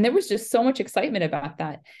for. And there was just so much excitement about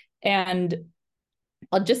that. And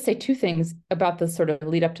I'll just say 2 things about the sort of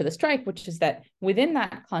lead up to the strike, which is that within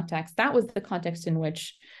that context, that was the context in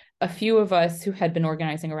which a few of us who had been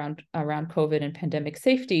organizing around COVID and pandemic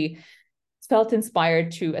safety felt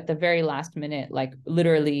inspired to, at the very last minute, like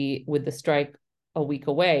literally with the strike a week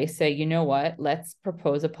away, say, you know what, let's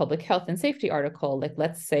propose a public health and safety article. Like,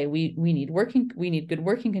 let's say we need good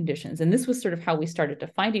working conditions. And this was sort of how we started to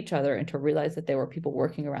find each other and to realize that there were people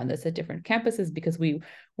working around this at different campuses, because we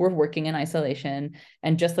were working in isolation.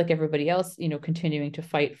 And just like everybody else, continuing to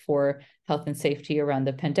fight for health and safety around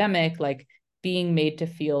the pandemic, like being made to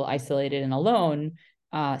feel isolated and alone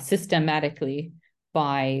systematically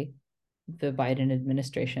by the Biden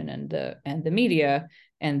administration and the media,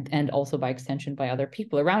 and also by extension by other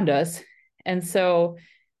people around us. And so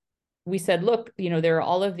we said, look, there are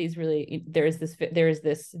all of these there is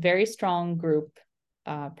this very strong group,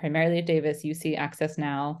 primarily at Davis, UC Access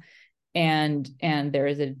Now, and there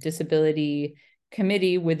is a disability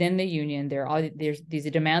committee within the union. There's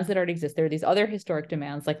these demands that already exist. There are these other historic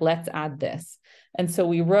demands, like, let's add this. And so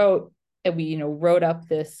we wrote up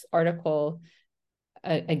this article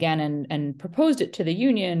again and proposed it to the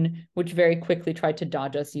union, which very quickly tried to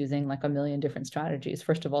dodge us using like a million different strategies.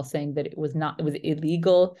 First of all, saying that it was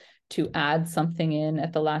illegal to add something in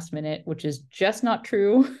at the last minute, which is just not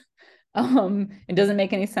true. It doesn't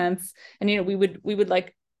make any sense. And we would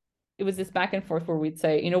like, it was this back and forth where we'd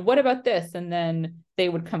say, what about this? And then they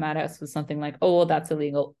would come at us with something like, oh, well, that's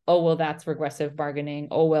illegal. Oh, well, that's regressive bargaining.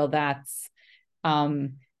 Oh, well, that's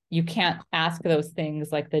you can't ask those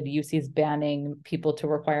things, like the UC is banning people to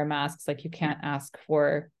require masks. Like, you can't ask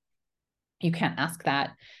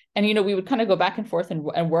that. And, we would kind of go back and forth and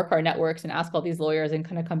work our networks and ask all these lawyers and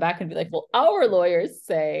kind of come back and be like, well, our lawyers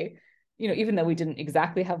say, even though we didn't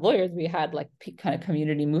exactly have lawyers, we had like kind of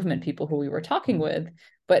community movement people who we were talking with,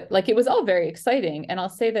 but like, it was all very exciting. And I'll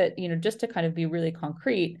say that, just to kind of be really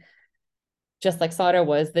concrete, just like Sara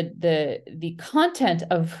was, the content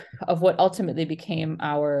of what ultimately became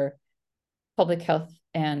our public health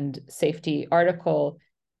and safety article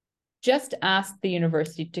just asked the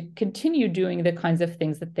university to continue doing the kinds of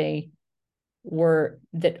things that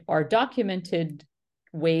are documented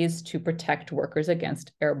ways to protect workers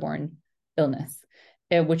against airborne illness,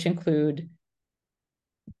 which include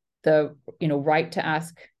the right to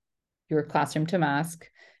ask your classroom to mask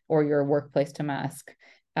or your workplace to mask,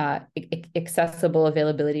 accessible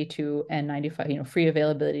availability to N95, free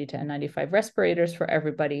availability to N95 respirators for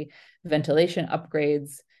everybody, ventilation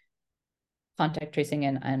upgrades, contact tracing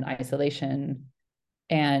and isolation.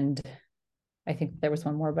 And I think there was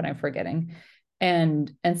one more, but I'm forgetting.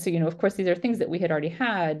 And so, of course, these are things that we had already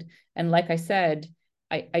had. And like I said,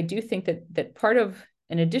 I do think that part of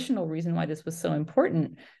an additional reason why this was so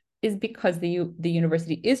important is because the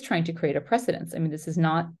university is trying to create a precedence. I mean,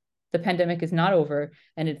 the pandemic is not over,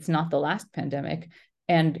 and it's not the last pandemic.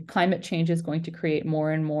 And climate change is going to create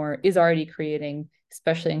is already creating,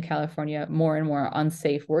 especially in California, more and more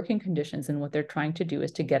unsafe working conditions. And what they're trying to do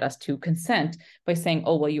is to get us to consent by saying,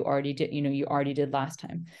 oh, well, you already did last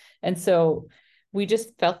time. And so we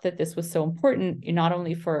just felt that this was so important, not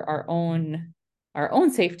only for our own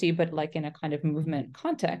safety, but like in a kind of movement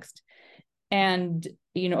context. And,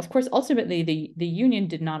 of course, ultimately, the union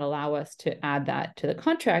did not allow us to add that to the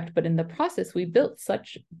contract. But in the process, we built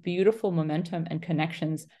such beautiful momentum and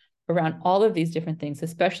connections around all of these different things,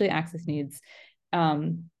 especially access needs,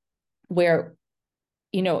 where,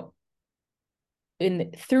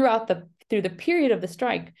 through the period of the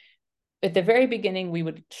strike, at the very beginning, we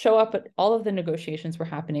would show up at all of the negotiations were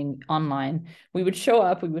happening online. We would show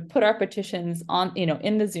up, we would put our petitions on,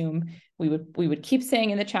 in the Zoom. We would keep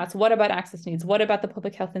saying in the chats, what about access needs? What about the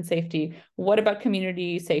public health and safety? What about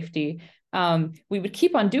community safety? We would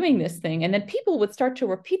keep on doing this thing, and then people would start to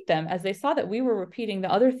repeat them as they saw that we were repeating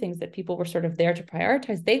the other things that people were sort of there to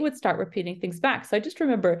prioritize. They would start repeating things back. So I just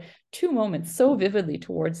remember two moments so vividly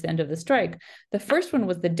towards the end of the strike. The first one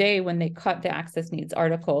was the day when they cut the access needs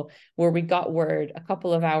article, where we got word a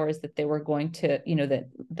couple of hours that they were going to, that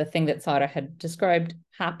the thing that Sara had described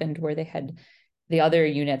happened, where the other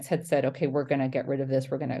units had said, okay, we're going to get rid of this.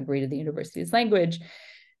 We're going to agree to the university's language.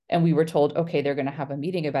 And we were told, okay, they're going to have a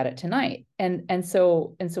meeting about it tonight. And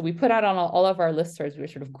so we put out on all of our listservs, we were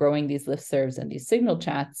sort of growing these listservs and these signal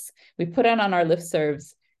chats. We put out on our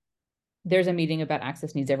listservs, there's a meeting about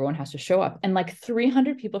access needs, everyone has to show up. And like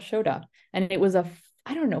 300 people showed up. And it was a,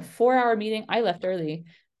 4-hour meeting. I left early.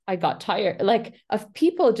 I got tired, like, of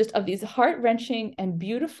people, just of these heart-wrenching and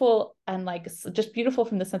beautiful, and like just beautiful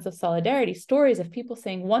from the sense of solidarity, stories of people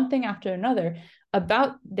saying one thing after another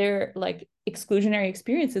about their like exclusionary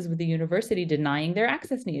experiences with the university denying their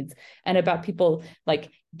access needs, and about people like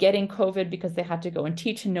getting COVID because they had to go and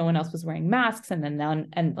teach and no one else was wearing masks, and then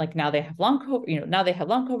now they have long COVID, now they have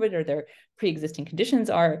long COVID, or their pre-existing conditions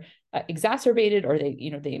are exacerbated, or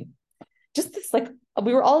they just this, like,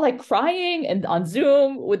 we were all like crying and on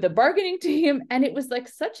Zoom with the bargaining team. And it was like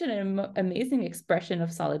such an amazing expression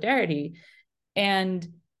of solidarity. And,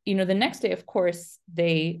 the next day, of course,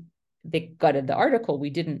 they gutted the article. We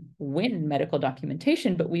didn't win medical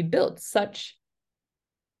documentation, but we built such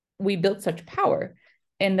power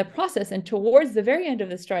in the process. And towards the very end of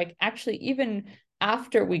the strike, actually, even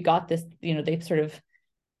after we got this, they sort of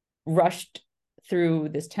rushed through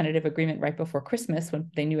this tentative agreement right before Christmas, when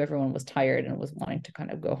they knew everyone was tired and was wanting to kind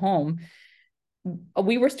of go home.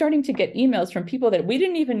 We were starting to get emails from people that we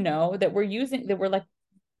didn't even know that were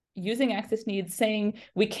using access needs, saying,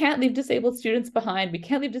 we can't leave disabled students behind. We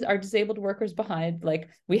can't leave our disabled workers behind. Like,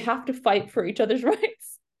 we have to fight for each other's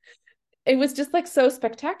rights. It was just like so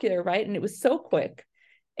spectacular, right? And it was so quick.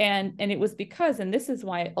 And it was because, and this is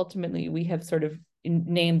why ultimately we have sort of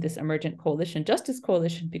named this emergent coalition Justice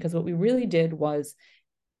Coalition, because what we really did was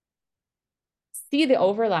see the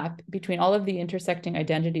overlap between all of the intersecting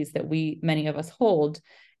identities that many of us hold,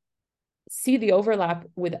 see the overlap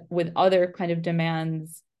with other kind of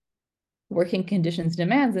demands, working conditions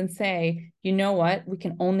demands, and say, you know what, we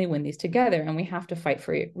can only win these together, and we have to fight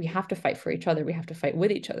for each other. We have to fight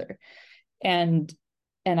with each other. And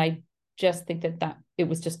I just think that it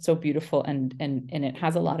was just so beautiful, and it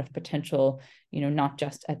has a lot of potential, not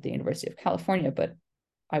just at the University of California, but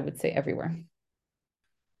I would say everywhere.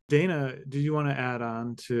 Dana, do you want to add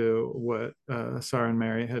on to what Sara and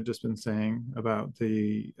Mary had just been saying about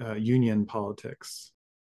the union politics?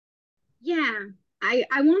 Yeah, I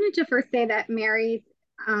wanted to first say that Mary's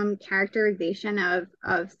characterization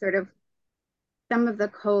of sort of some of the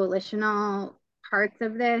coalitional parts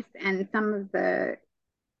of this, and some of the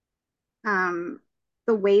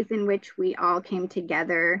ways in which we all came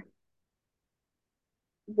together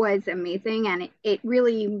was amazing. And it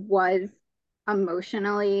really was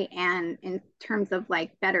emotionally, and in terms of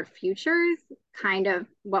like better futures, kind of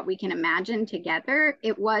what we can imagine together.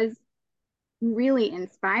 It was really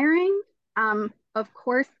inspiring. Of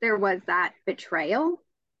course, there was that betrayal,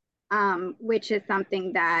 which is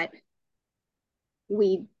something that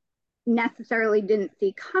we necessarily didn't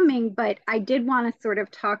see coming, but I did want to sort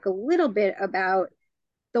of talk a little bit about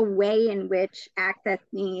the way in which access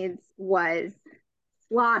needs was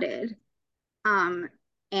slotted,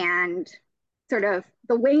 and sort of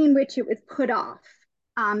the way in which it was put off,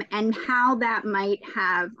 and how that might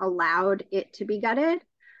have allowed it to be gutted.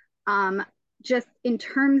 Just in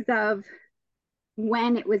terms of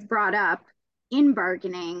when it was brought up in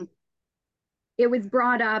bargaining, it was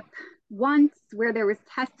brought up once where there was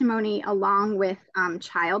testimony along with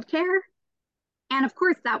childcare. And of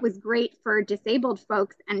course, that was great for disabled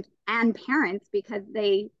folks and parents, because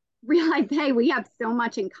they realized, hey, we have so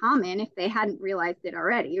much in common, if they hadn't realized it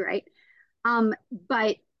already, right?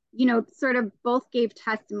 But, sort of both gave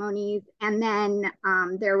testimonies, and then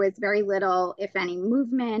there was very little, if any,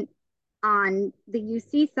 movement on the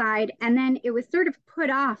UC side. And then it was sort of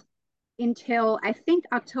put off until, I think,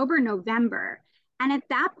 October, November. And at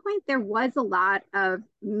that point, there was a lot of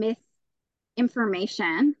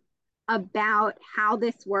misinformation about how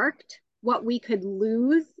this worked, what we could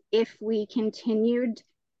lose if we continued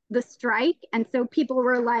the strike. And so people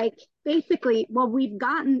were like, basically, well, we've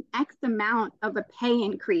gotten X amount of a pay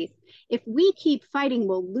increase. If we keep fighting,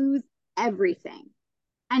 we'll lose everything.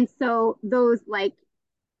 And so those like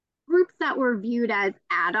groups that were viewed as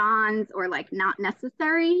add-ons or like not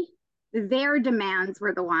necessary, their demands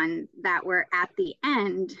were the ones that were at the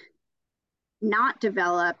end not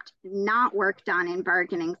developed, not worked on in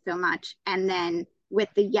bargaining so much, and then with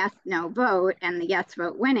the yes no vote and the yes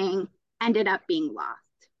vote winning ended up being lost.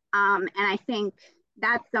 And I think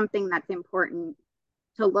that's something that's important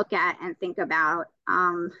to look at and think about.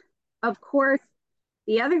 Of course,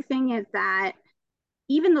 the other thing is that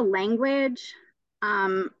even the language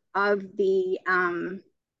of the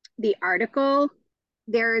article,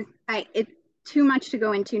 it's too much to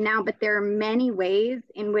go into now, but there are many ways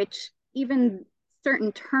in which even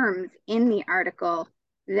certain terms in the article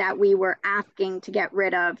that we were asking to get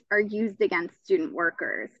rid of are used against student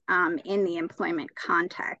workers in the employment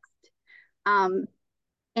context.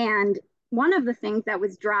 And one of the things that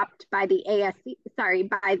was dropped by the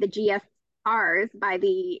by the GSRs, by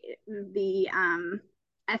the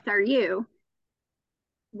SRU,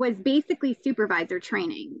 was basically supervisor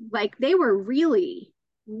training. Like they were really,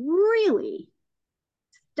 really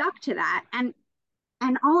stuck to that, and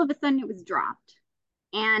all of a sudden it was dropped,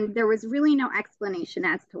 and there was really no explanation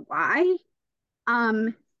as to why.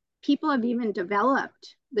 People have even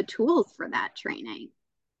developed the tools for that training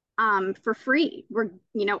for free. We're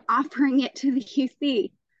offering it to the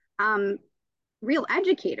UC, real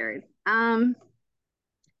educators. And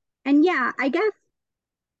yeah, I guess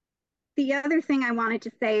the other thing I wanted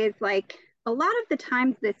to say is like a lot of the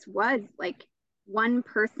times this was like one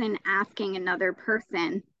person asking another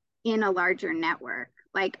person in a larger network.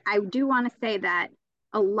 Like I do want to say that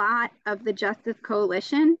a lot of the Justice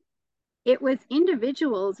Coalition, it was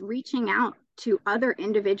individuals reaching out to other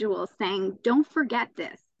individuals saying, don't forget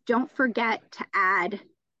this. Don't forget to add,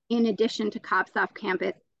 in addition to cops off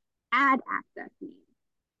campus, add access needs.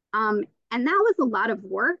 And that was a lot of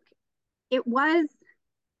work. It was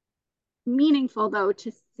meaningful, though,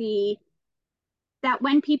 to see that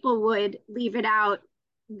when people would leave it out,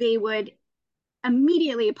 they would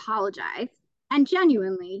immediately apologize and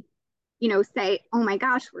genuinely, say, oh my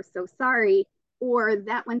gosh, we're so sorry. Or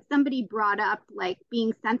that when somebody brought up like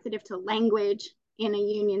being sensitive to language in a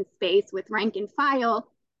union space with rank and file,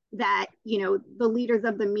 that, the leaders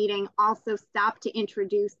of the meeting also stopped to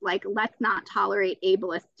introduce like, let's not tolerate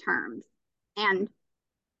ableist terms, and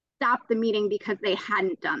stop the meeting because they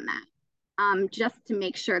hadn't done that, just to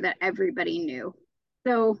make sure that everybody knew.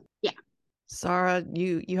 So, yeah. Sarah,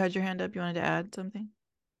 you had your hand up. You wanted to add something?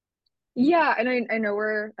 Yeah, and I know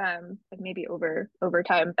we're maybe over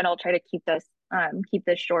time, and I'll try to keep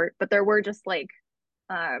this short, but there were just like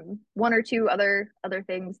one or two other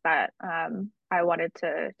things that I wanted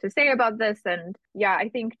to say about this. And yeah, I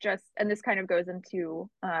think and this kind of goes into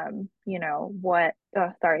what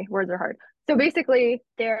sorry, words are hard. So basically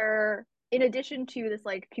in addition to this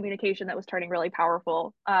like communication that was turning really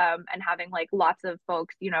powerful, and having like lots of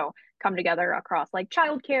folks come together across like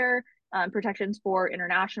childcare, protections for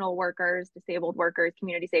international workers, disabled workers,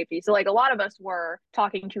 community safety. So like a lot of us were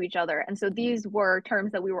talking to each other. And so these were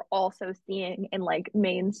terms that we were also seeing in like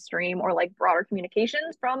mainstream or like broader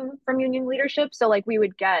communications from union leadership. So like we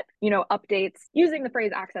would get, updates using the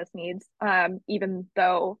phrase access needs, even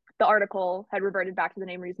though the article had reverted back to the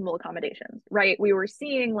name reasonable accommodations, right? We were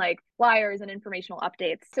seeing like flyers and informational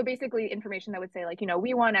updates. So basically information that would say like,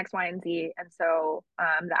 we want X, Y, and Z. And so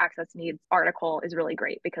the access needs article is really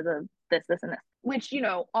great because of this, and this, which,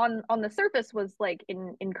 on the surface was like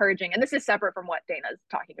encouraging. And this is separate from what Dana's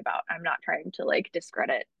talking about. I'm not trying to like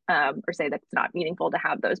discredit or say that it's not meaningful to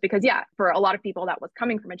have those, because yeah, for a lot of people that was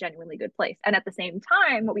coming from a genuinely good place. And at the same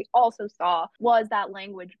time, what we also saw was that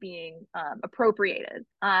language being appropriated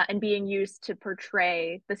and being used to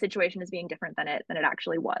portray the situation as being different than it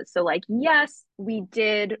actually was. So like, yes, we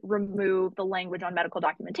did remove the language on medical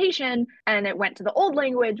documentation and it went to the old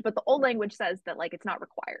language, but the old language says that like it's not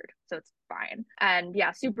required, so it's fine. And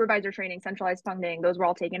yeah, supervisor training, centralized funding, those were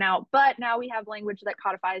all taken out, but now we have language that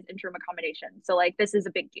codifies interim accommodation. So like this is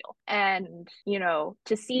a big deal. And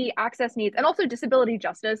to see access needs, and also disability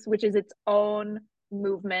justice, which is its own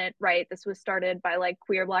movement, right? This was started by like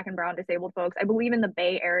queer, Black, and brown disabled folks. I believe in the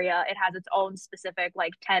Bay Area, it has its own specific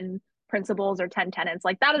like 10 principles or 10 tenets.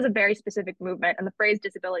 Like that is a very specific movement. And the phrase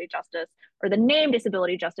disability justice, or the name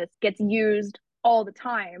disability justice, gets used all the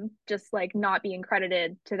time, just like not being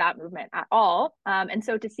credited to that movement at all. And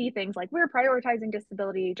so to see things like we're prioritizing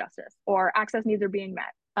disability justice or access needs are being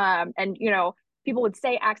met, and people would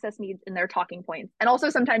say access needs in their talking points, and also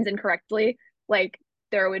sometimes incorrectly. Like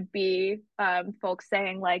there would be folks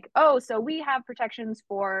saying like, oh, so we have protections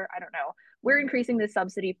for, I don't know, we're increasing the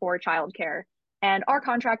subsidy for childcare. And our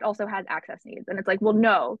contract also has access needs. And it's like, well,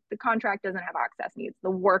 no, the contract doesn't have access needs.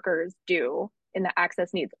 The workers do in the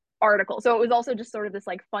access needs article. So it was also just sort of this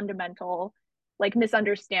like fundamental like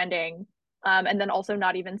misunderstanding. And then also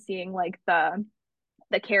not even seeing like the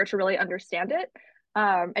care to really understand it.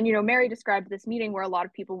 And Mary described this meeting where a lot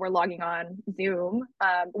of people were logging on Zoom,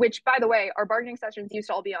 which, by the way, our bargaining sessions used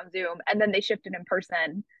to all be on Zoom, and then they shifted in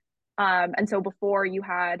person. And so before you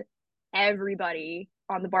had everybody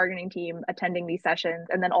on the bargaining team attending these sessions,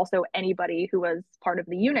 and then also anybody who was part of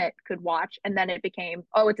the unit could watch. And then it became,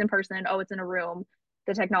 oh, it's in person, oh, it's in a room.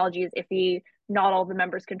 The technology is iffy. Not all the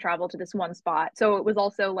members can travel to this one spot. So it was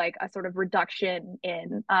also like a sort of reduction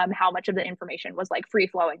in how much of the information was like free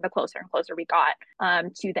flowing the closer and closer we got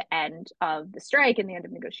to the end of the strike and the end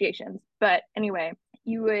of negotiations. But anyway,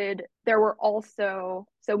 there were also,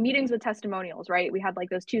 so meetings with testimonials, right? We had like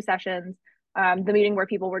those 2 sessions, the meeting where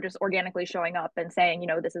people were just organically showing up and saying,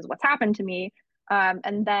 this is what's happened to me.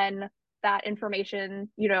 And then that information,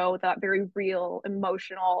 that very real,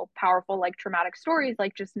 emotional, powerful, like traumatic stories,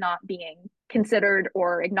 like just not being considered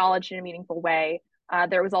or acknowledged in a meaningful way.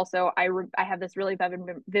 There was also, I have this really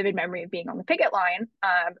vivid memory of being on the picket line,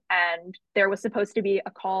 and there was supposed to be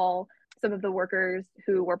a call. Some of the workers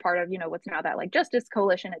who were part of, what's now that like justice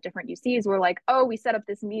coalition at different UCs were like, oh, we set up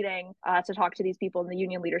this meeting to talk to these people in the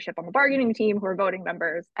union leadership on the bargaining team who are voting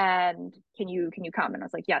members. And can you come? And I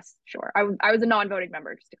was like, yes, sure. I was a non-voting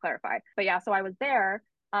member, just to clarify. But yeah, so I was there.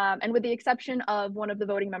 And with the exception of one of the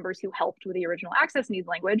voting members who helped with the original access needs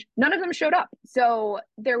language, none of them showed up. So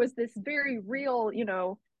there was this very real,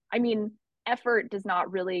 effort does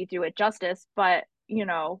not really do it justice, but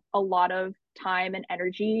a lot of time and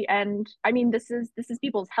energy. And this is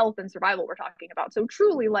people's health and survival we're talking about. So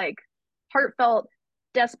truly like heartfelt,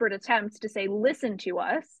 desperate attempts to say, listen to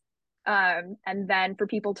us. And then for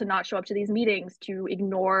people to not show up to these meetings, to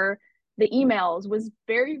ignore the emails, was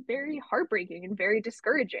very, very heartbreaking and very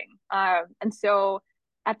discouraging. And so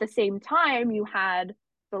at the same time, you had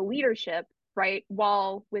the leadership, right,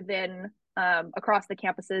 while within across the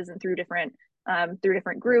campuses and through different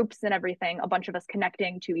groups and everything, a bunch of us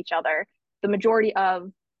connecting to each other, the majority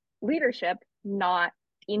of leadership not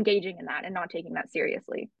engaging in that and not taking that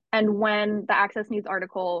seriously. And when the access needs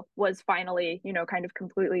article was finally, kind of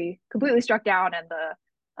completely struck down, and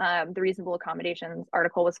the reasonable accommodations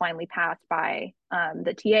article was finally passed by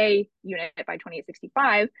the TA unit by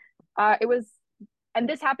 2865, it was, and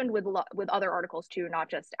this happened with other articles too, not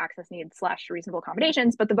just access needs / reasonable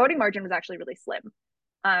accommodations, but the voting margin was actually really slim.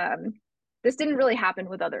 This didn't really happen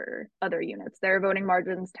with other units. Their voting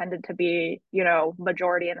margins tended to be,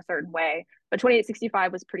 majority in a certain way, but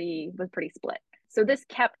 2865 was pretty split. So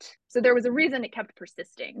there was a reason it kept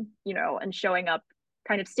persisting, and showing up,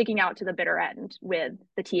 kind of sticking out to the bitter end with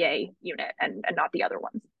the TA unit and not the other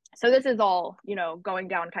ones. So this is all, going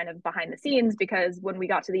down kind of behind the scenes, because when we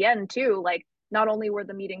got to the end too, like not only were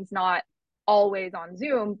the meetings not always on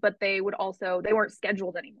Zoom, but they weren't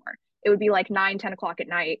scheduled anymore. It would be like 9-10 o'clock at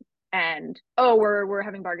night, and we're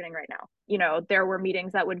having bargaining right now. There were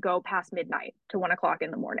meetings that would go past midnight to 1 o'clock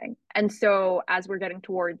in the morning. And so as we're getting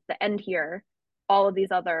towards the end here, all of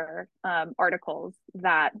these other articles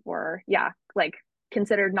that were like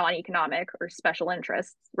considered non-economic or special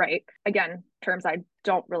interests, right? Again, terms I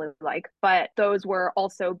don't really like, but those were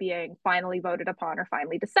also being finally voted upon or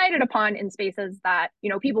finally decided upon in spaces that,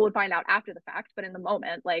 people would find out after the fact. But in the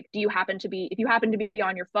moment, like, if you happen to be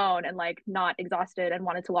on your phone and like not exhausted and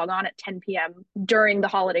wanted to log on at 10 p.m. during the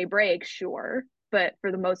holiday break, sure. But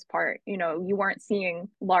for the most part, you weren't seeing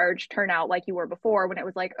large turnout like you were before, when it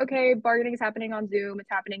was like, okay, bargaining is happening on Zoom. It's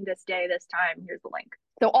happening this day, this time. Here's the link.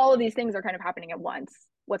 So all of these things are kind of happening at once.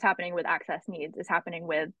 What's happening with access needs is happening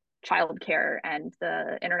with childcare and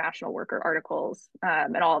the international worker articles,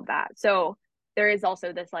 and all of that. So there is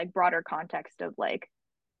also this like broader context of like,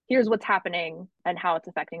 here's what's happening and how it's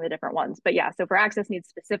affecting the different ones. But yeah, so for access needs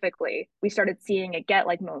specifically, we started seeing it get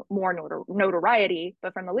like more notoriety,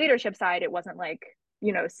 but from the leadership side, it wasn't like,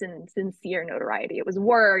 sincere notoriety. It was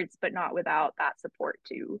words, but not without that support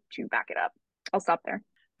to back it up. I'll stop there.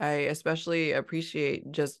 I especially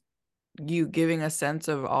appreciate just you giving a sense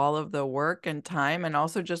of all of the work and time, and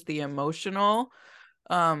also just the emotional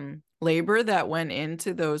labor that went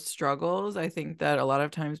into those struggles. I think that a lot of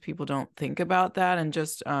times people don't think about that, and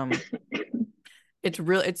just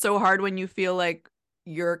it's so hard when you feel like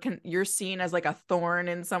you're seen as like a thorn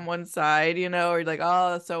in someone's side, or like,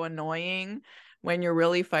 oh, that's so annoying, when you're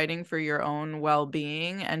really fighting for your own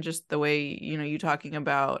well-being. And just the way, you talking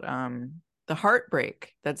about the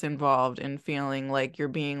heartbreak that's involved in feeling like you're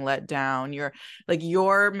being let down. You're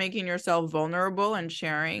making yourself vulnerable and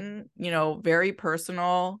sharing, very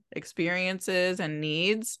personal experiences and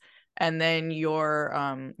needs, and then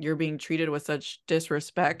you're being treated with such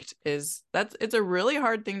disrespect. It's a really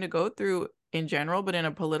hard thing to go through in general, but in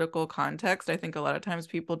a political context, I think a lot of times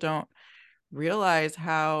people don't realize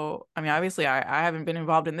how, I mean, obviously I haven't been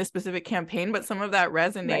involved in this specific campaign, but some of that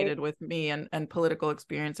resonated with me and political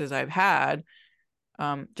experiences I've had,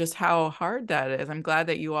 just how hard that is. I'm glad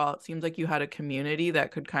that it seems like you had a community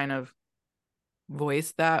that could kind of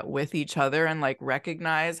voice that with each other and like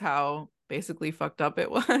recognize how basically fucked up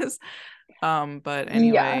it was. But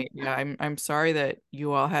anyway, yeah, I'm sorry that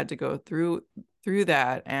you all had to go through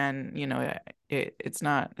that, and it's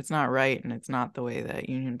not right, and it's not the way that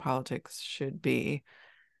union politics should be.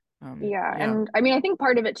 Yeah. And I mean, I think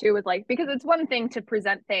part of it too is like, because it's one thing to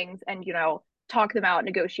present things and, talk them out,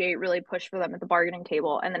 negotiate, really push for them at the bargaining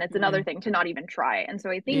table. And then it's another thing to not even try. And so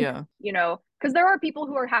I think, because there are people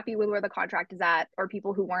who are happy with where the contract is at, or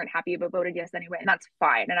people who weren't happy but voted yes anyway. And that's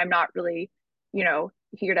fine. And I'm not really,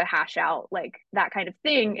 here to hash out like that kind of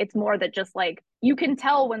thing. It's more that just like, you can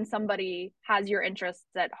tell when somebody has your interests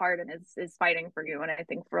at heart and is fighting for you. And I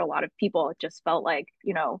think for a lot of people, it just felt like,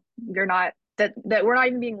 you're not, that we're not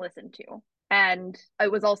even being listened to. And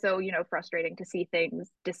it was also, frustrating to see things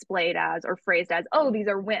displayed as or phrased as, oh, these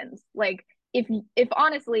are wins. Like if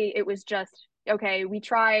honestly it was just, okay, we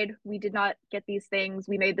tried, we did not get these things,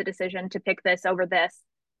 we made the decision to pick this over this,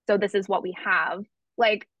 so this is what we have.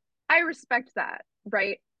 Like, I respect that,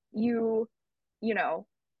 right? You know,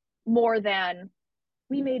 more than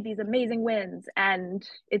we made these amazing wins and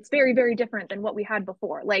it's very, very different than what we had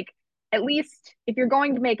before. Like, at least if you're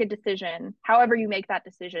going to make a decision, however you make that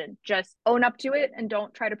decision, just own up to it and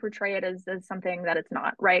don't try to portray it as something that it's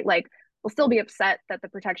not, right? Like, we'll still be upset that the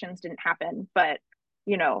protections didn't happen, but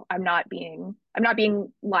I'm not being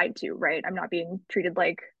lied to, right? I'm not being treated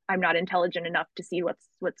like I'm not intelligent enough to see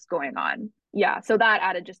what's going on. Yeah, so that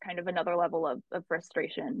added just kind of another level of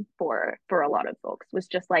frustration for a lot of folks, was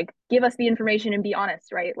just like, give us the information and be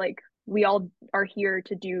honest, right? Like, we all are here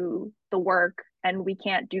to do the work, and we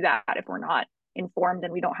can't do that if we're not informed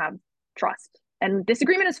and we don't have trust. And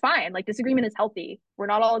disagreement is fine. Like, disagreement is healthy. We're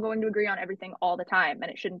not all going to agree on everything all the time,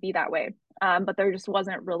 and it shouldn't be that way. But there just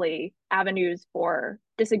wasn't really avenues for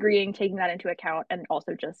disagreeing, taking that into account, and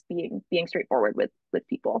also just being straightforward with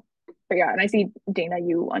people. But yeah, and I see Dana,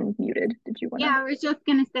 you unmuted. Did you want to? Yeah, I was just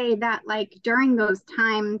going to say that, like, during those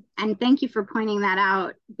times, and thank you for pointing that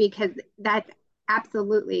out, because that's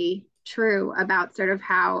absolutely true about sort of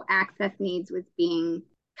how access needs was being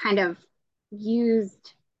kind of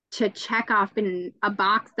used to check off in a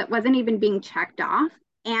box that wasn't even being checked off.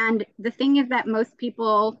 And the thing is that most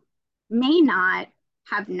people may not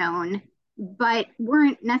have known, but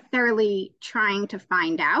weren't necessarily trying to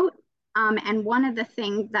find out. And one of the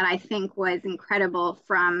things that I think was incredible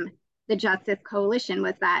from the Justice Coalition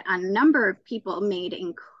was that a number of people made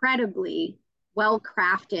incredibly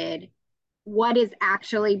well-crafted, what is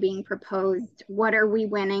actually being proposed, what are we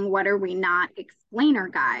winning, what are we not, explainer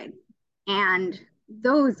guides. And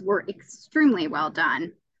those were extremely well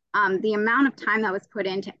done. The amount of time that was put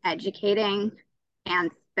into educating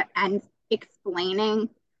and explaining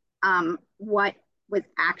what was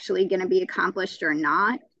actually going to be accomplished or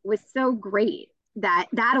not was so great that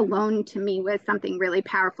alone to me was something really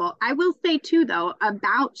powerful. I will say too, though,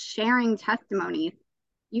 about sharing testimonies,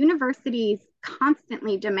 universities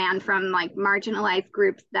constantly demand from like marginalized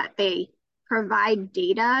groups that they provide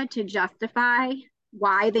data to justify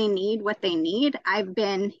why they need what they need. I've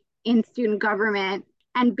been in student government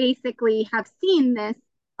and basically have seen this.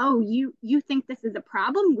 Oh, you think this is a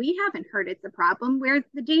problem? We haven't heard it's a problem. Where's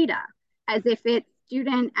the data? As if it's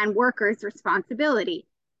student and workers' responsibility.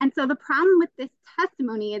 And so the problem with this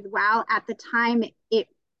testimony is, while at the time it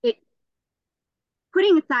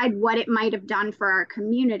putting aside what it might have done for our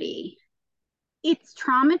community, it's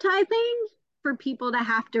traumatizing for people to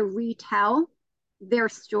have to retell their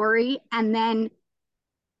story and then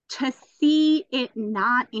to see it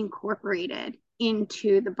not incorporated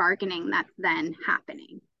into the bargaining that's then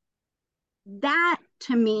happening. That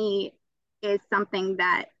to me is something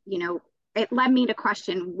that, it led me to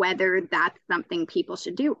question whether that's something people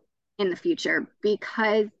should do in the future,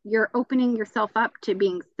 because you're opening yourself up to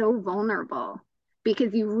being so vulnerable,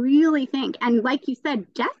 because you really think, and like you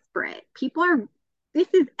said, desperate. People are, this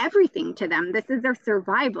is everything to them. This is their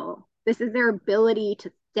survival. This is their ability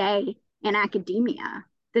to stay in academia.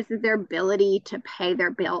 This is their ability to pay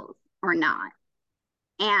their bills or not.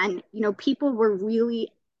 And, people were really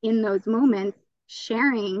in those moments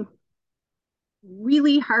sharing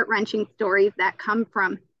really heart-wrenching stories that come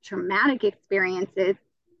from traumatic experiences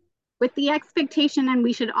with the expectation, and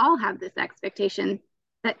we should all have this expectation,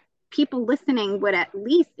 that people listening would at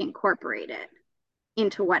least incorporate it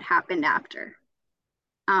into what happened after.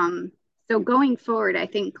 So going forward, I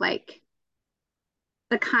think like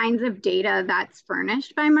the kinds of data that's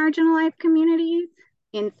furnished by marginalized communities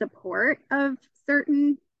in support of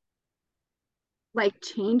certain like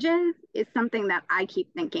changes is something that I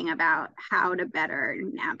keep thinking about how to better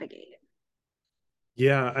navigate.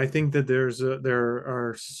 Yeah, I think that there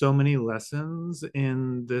are so many lessons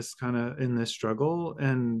in this struggle,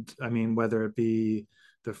 and I mean whether it be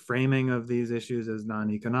the framing of these issues as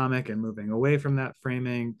non-economic and moving away from that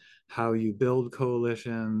framing, how you build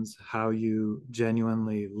coalitions, how you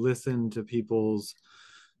genuinely listen to people's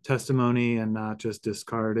testimony and not just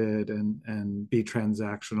discard it and be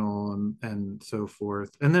transactional and so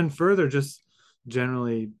forth. And then further, just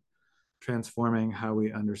generally transforming how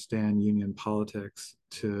we understand union politics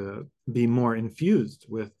to be more infused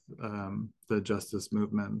with the justice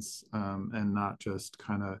movements and not just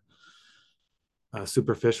kind of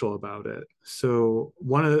superficial about it. So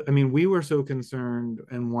we were so concerned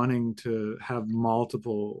and wanting to have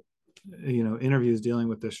multiple interviews dealing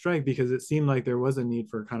with the strike because it seemed like there was a need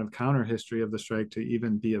for kind of counter history of the strike to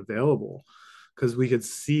even be available, because we could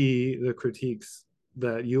see the critiques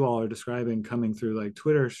that you all are describing coming through like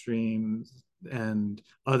Twitter streams and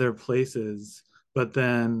other places. But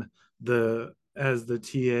then as the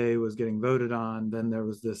TA was getting voted on, then there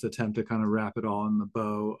was this attempt to kind of wrap it all in the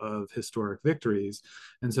bow of historic victories.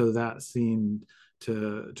 And so that seemed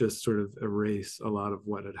to just sort of erase a lot of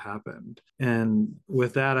what had happened. And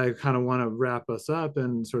with that, I kind of want to wrap us up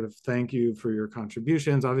and sort of thank you for your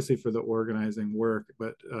contributions, obviously for the organizing work,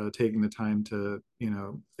 but taking the time to,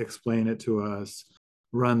 explain it to us,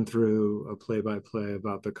 run through a play-by-play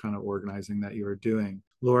about the kind of organizing that you are doing.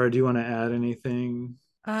 Laura, do you want to add anything?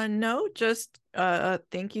 No, just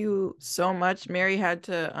thank you so much. Mary had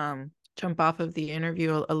to jump off of the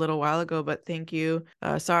interview a little while ago, but thank you,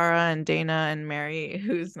 Sarah and Dana and Mary,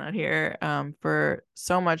 who's not here, for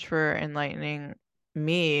so much for enlightening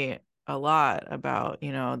me a lot about,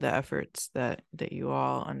 the efforts that you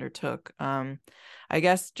all undertook. I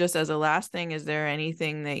guess just as a last thing, is there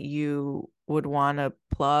anything that you would want to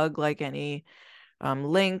plug, like any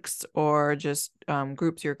links or just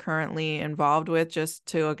groups you're currently involved with, just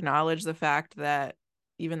to acknowledge the fact that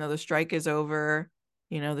even though the strike is over,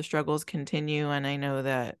 the struggles continue, and I know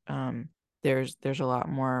that there's a lot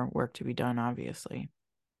more work to be done, obviously.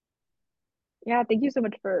 Yeah, thank you so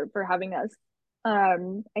much for having us.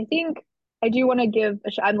 I think I do want to give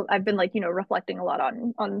I've been like, reflecting a lot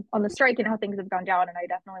on the strike and how things have gone down, and I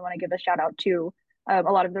definitely want to give a shout out to a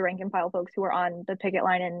lot of the rank and file folks who were on the picket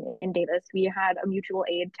line in Davis. We had a mutual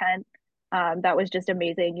aid tent that was just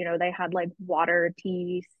amazing. They had like water,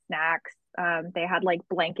 tea, snacks. They had like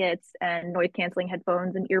blankets and noise canceling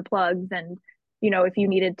headphones and earplugs. And, if you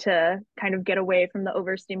needed to kind of get away from the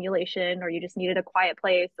overstimulation, or you just needed a quiet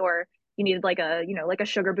place, or you needed like a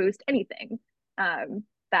sugar boost, anything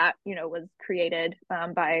that, was created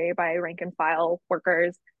by rank and file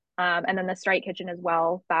workers. And then the strike kitchen as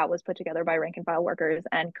well, that was put together by rank and file workers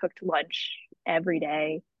and cooked lunch every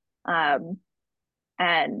day.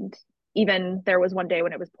 And even there was one day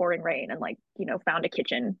when it was pouring rain and like, found a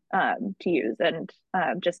kitchen to use, and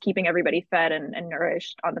just keeping everybody fed and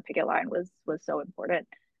nourished on the picket line was so important.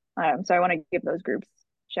 So I want to give those groups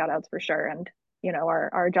shout outs for sure. And,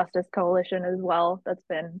 our Justice Coalition as well, that's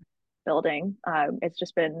been building. It's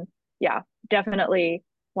just been, yeah, definitely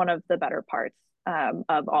one of the better parts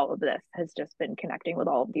of all of this has just been connecting with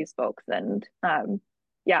all of these folks, and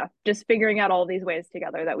yeah, just figuring out all these ways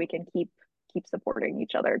together that we can keep supporting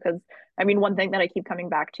each other. Because I mean, one thing that I keep coming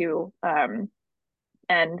back to, and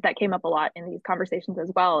that came up a lot in these conversations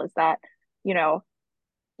as well, is that,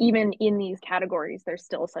 even in these categories, there's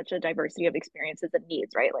still such a diversity of experiences and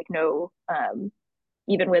needs, right? Like no,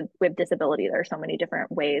 even with disability, there are so many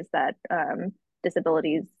different ways that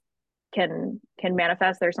disabilities can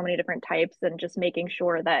manifest. There's so many different types, and just making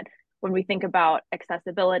sure that when we think about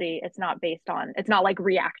accessibility, it's not like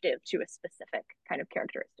reactive to a specific kind of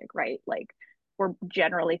characteristic, right? Like we're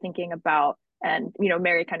generally thinking about, and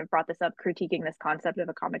Mary kind of brought this up, critiquing this concept of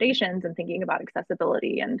accommodations and thinking about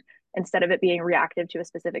accessibility, and instead of it being reactive to a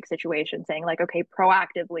specific situation, saying like, okay,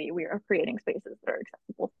 proactively we are creating spaces that are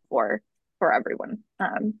accessible for everyone.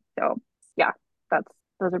 So yeah,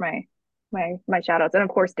 those are my shout outs, and of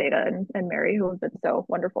course Data and Mary, who have been so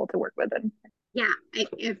wonderful to work with. And Yeah,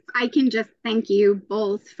 if I can just thank you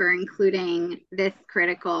both for including this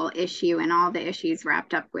critical issue and all the issues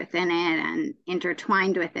wrapped up within it and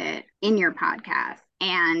intertwined with it in your podcast.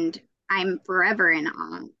 And I'm forever in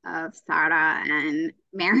awe of Sarah and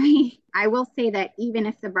Mary. I will say that even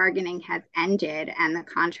if the bargaining has ended and the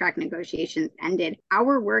contract negotiations ended,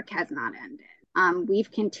 our work has not ended.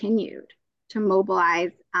 We've continued to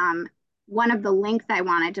mobilize. One of the links I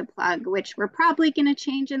wanted to plug, which we're probably going to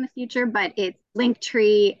change in the future, but it's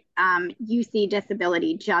Linktree UC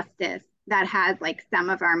Disability Justice that has like some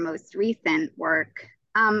of our most recent work.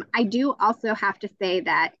 I do also have to say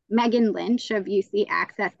that Megan Lynch of UC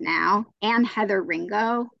Access Now and Heather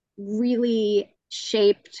Ringo really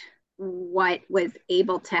shaped what was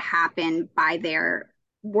able to happen by their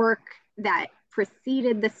work that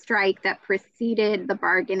preceded the strike, that preceded the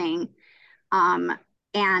bargaining, um,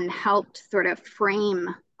 and helped sort of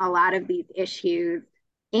frame a lot of these issues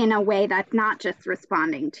in a way that's not just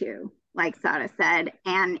responding to, like Sada said,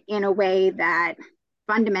 and in a way that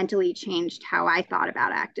fundamentally changed how I thought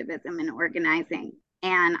about activism and organizing.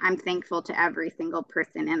 And I'm thankful to every single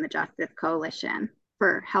person in the Justice Coalition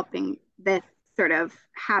for helping this sort of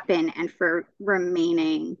happen and for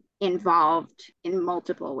remaining involved in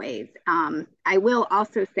multiple ways. I will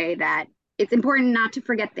also say that it's important not to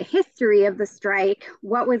forget the history of the strike,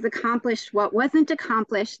 what was accomplished, what wasn't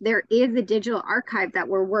accomplished. There is a digital archive that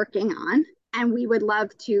we're working on, and we would love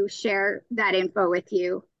to share that info with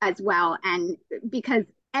you as well. And because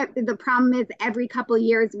the problem is every couple of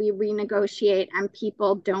years we renegotiate and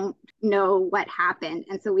people don't know what happened.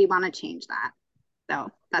 And so we want to change that. So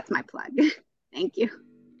that's my plug. Thank you.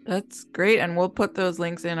 That's great. And we'll put those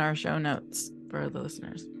links in our show notes for the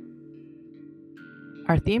listeners.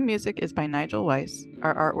 Our theme music is by Nigel Weiss.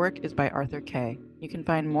 Our artwork is by Arthur Kay. You can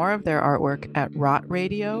find more of their artwork at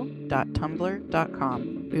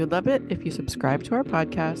rotradio.tumblr.com. We would love it if you subscribe to our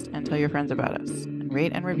podcast and tell your friends about us, and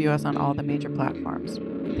rate and review us on all the major platforms.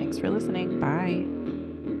 Thanks for listening. Bye.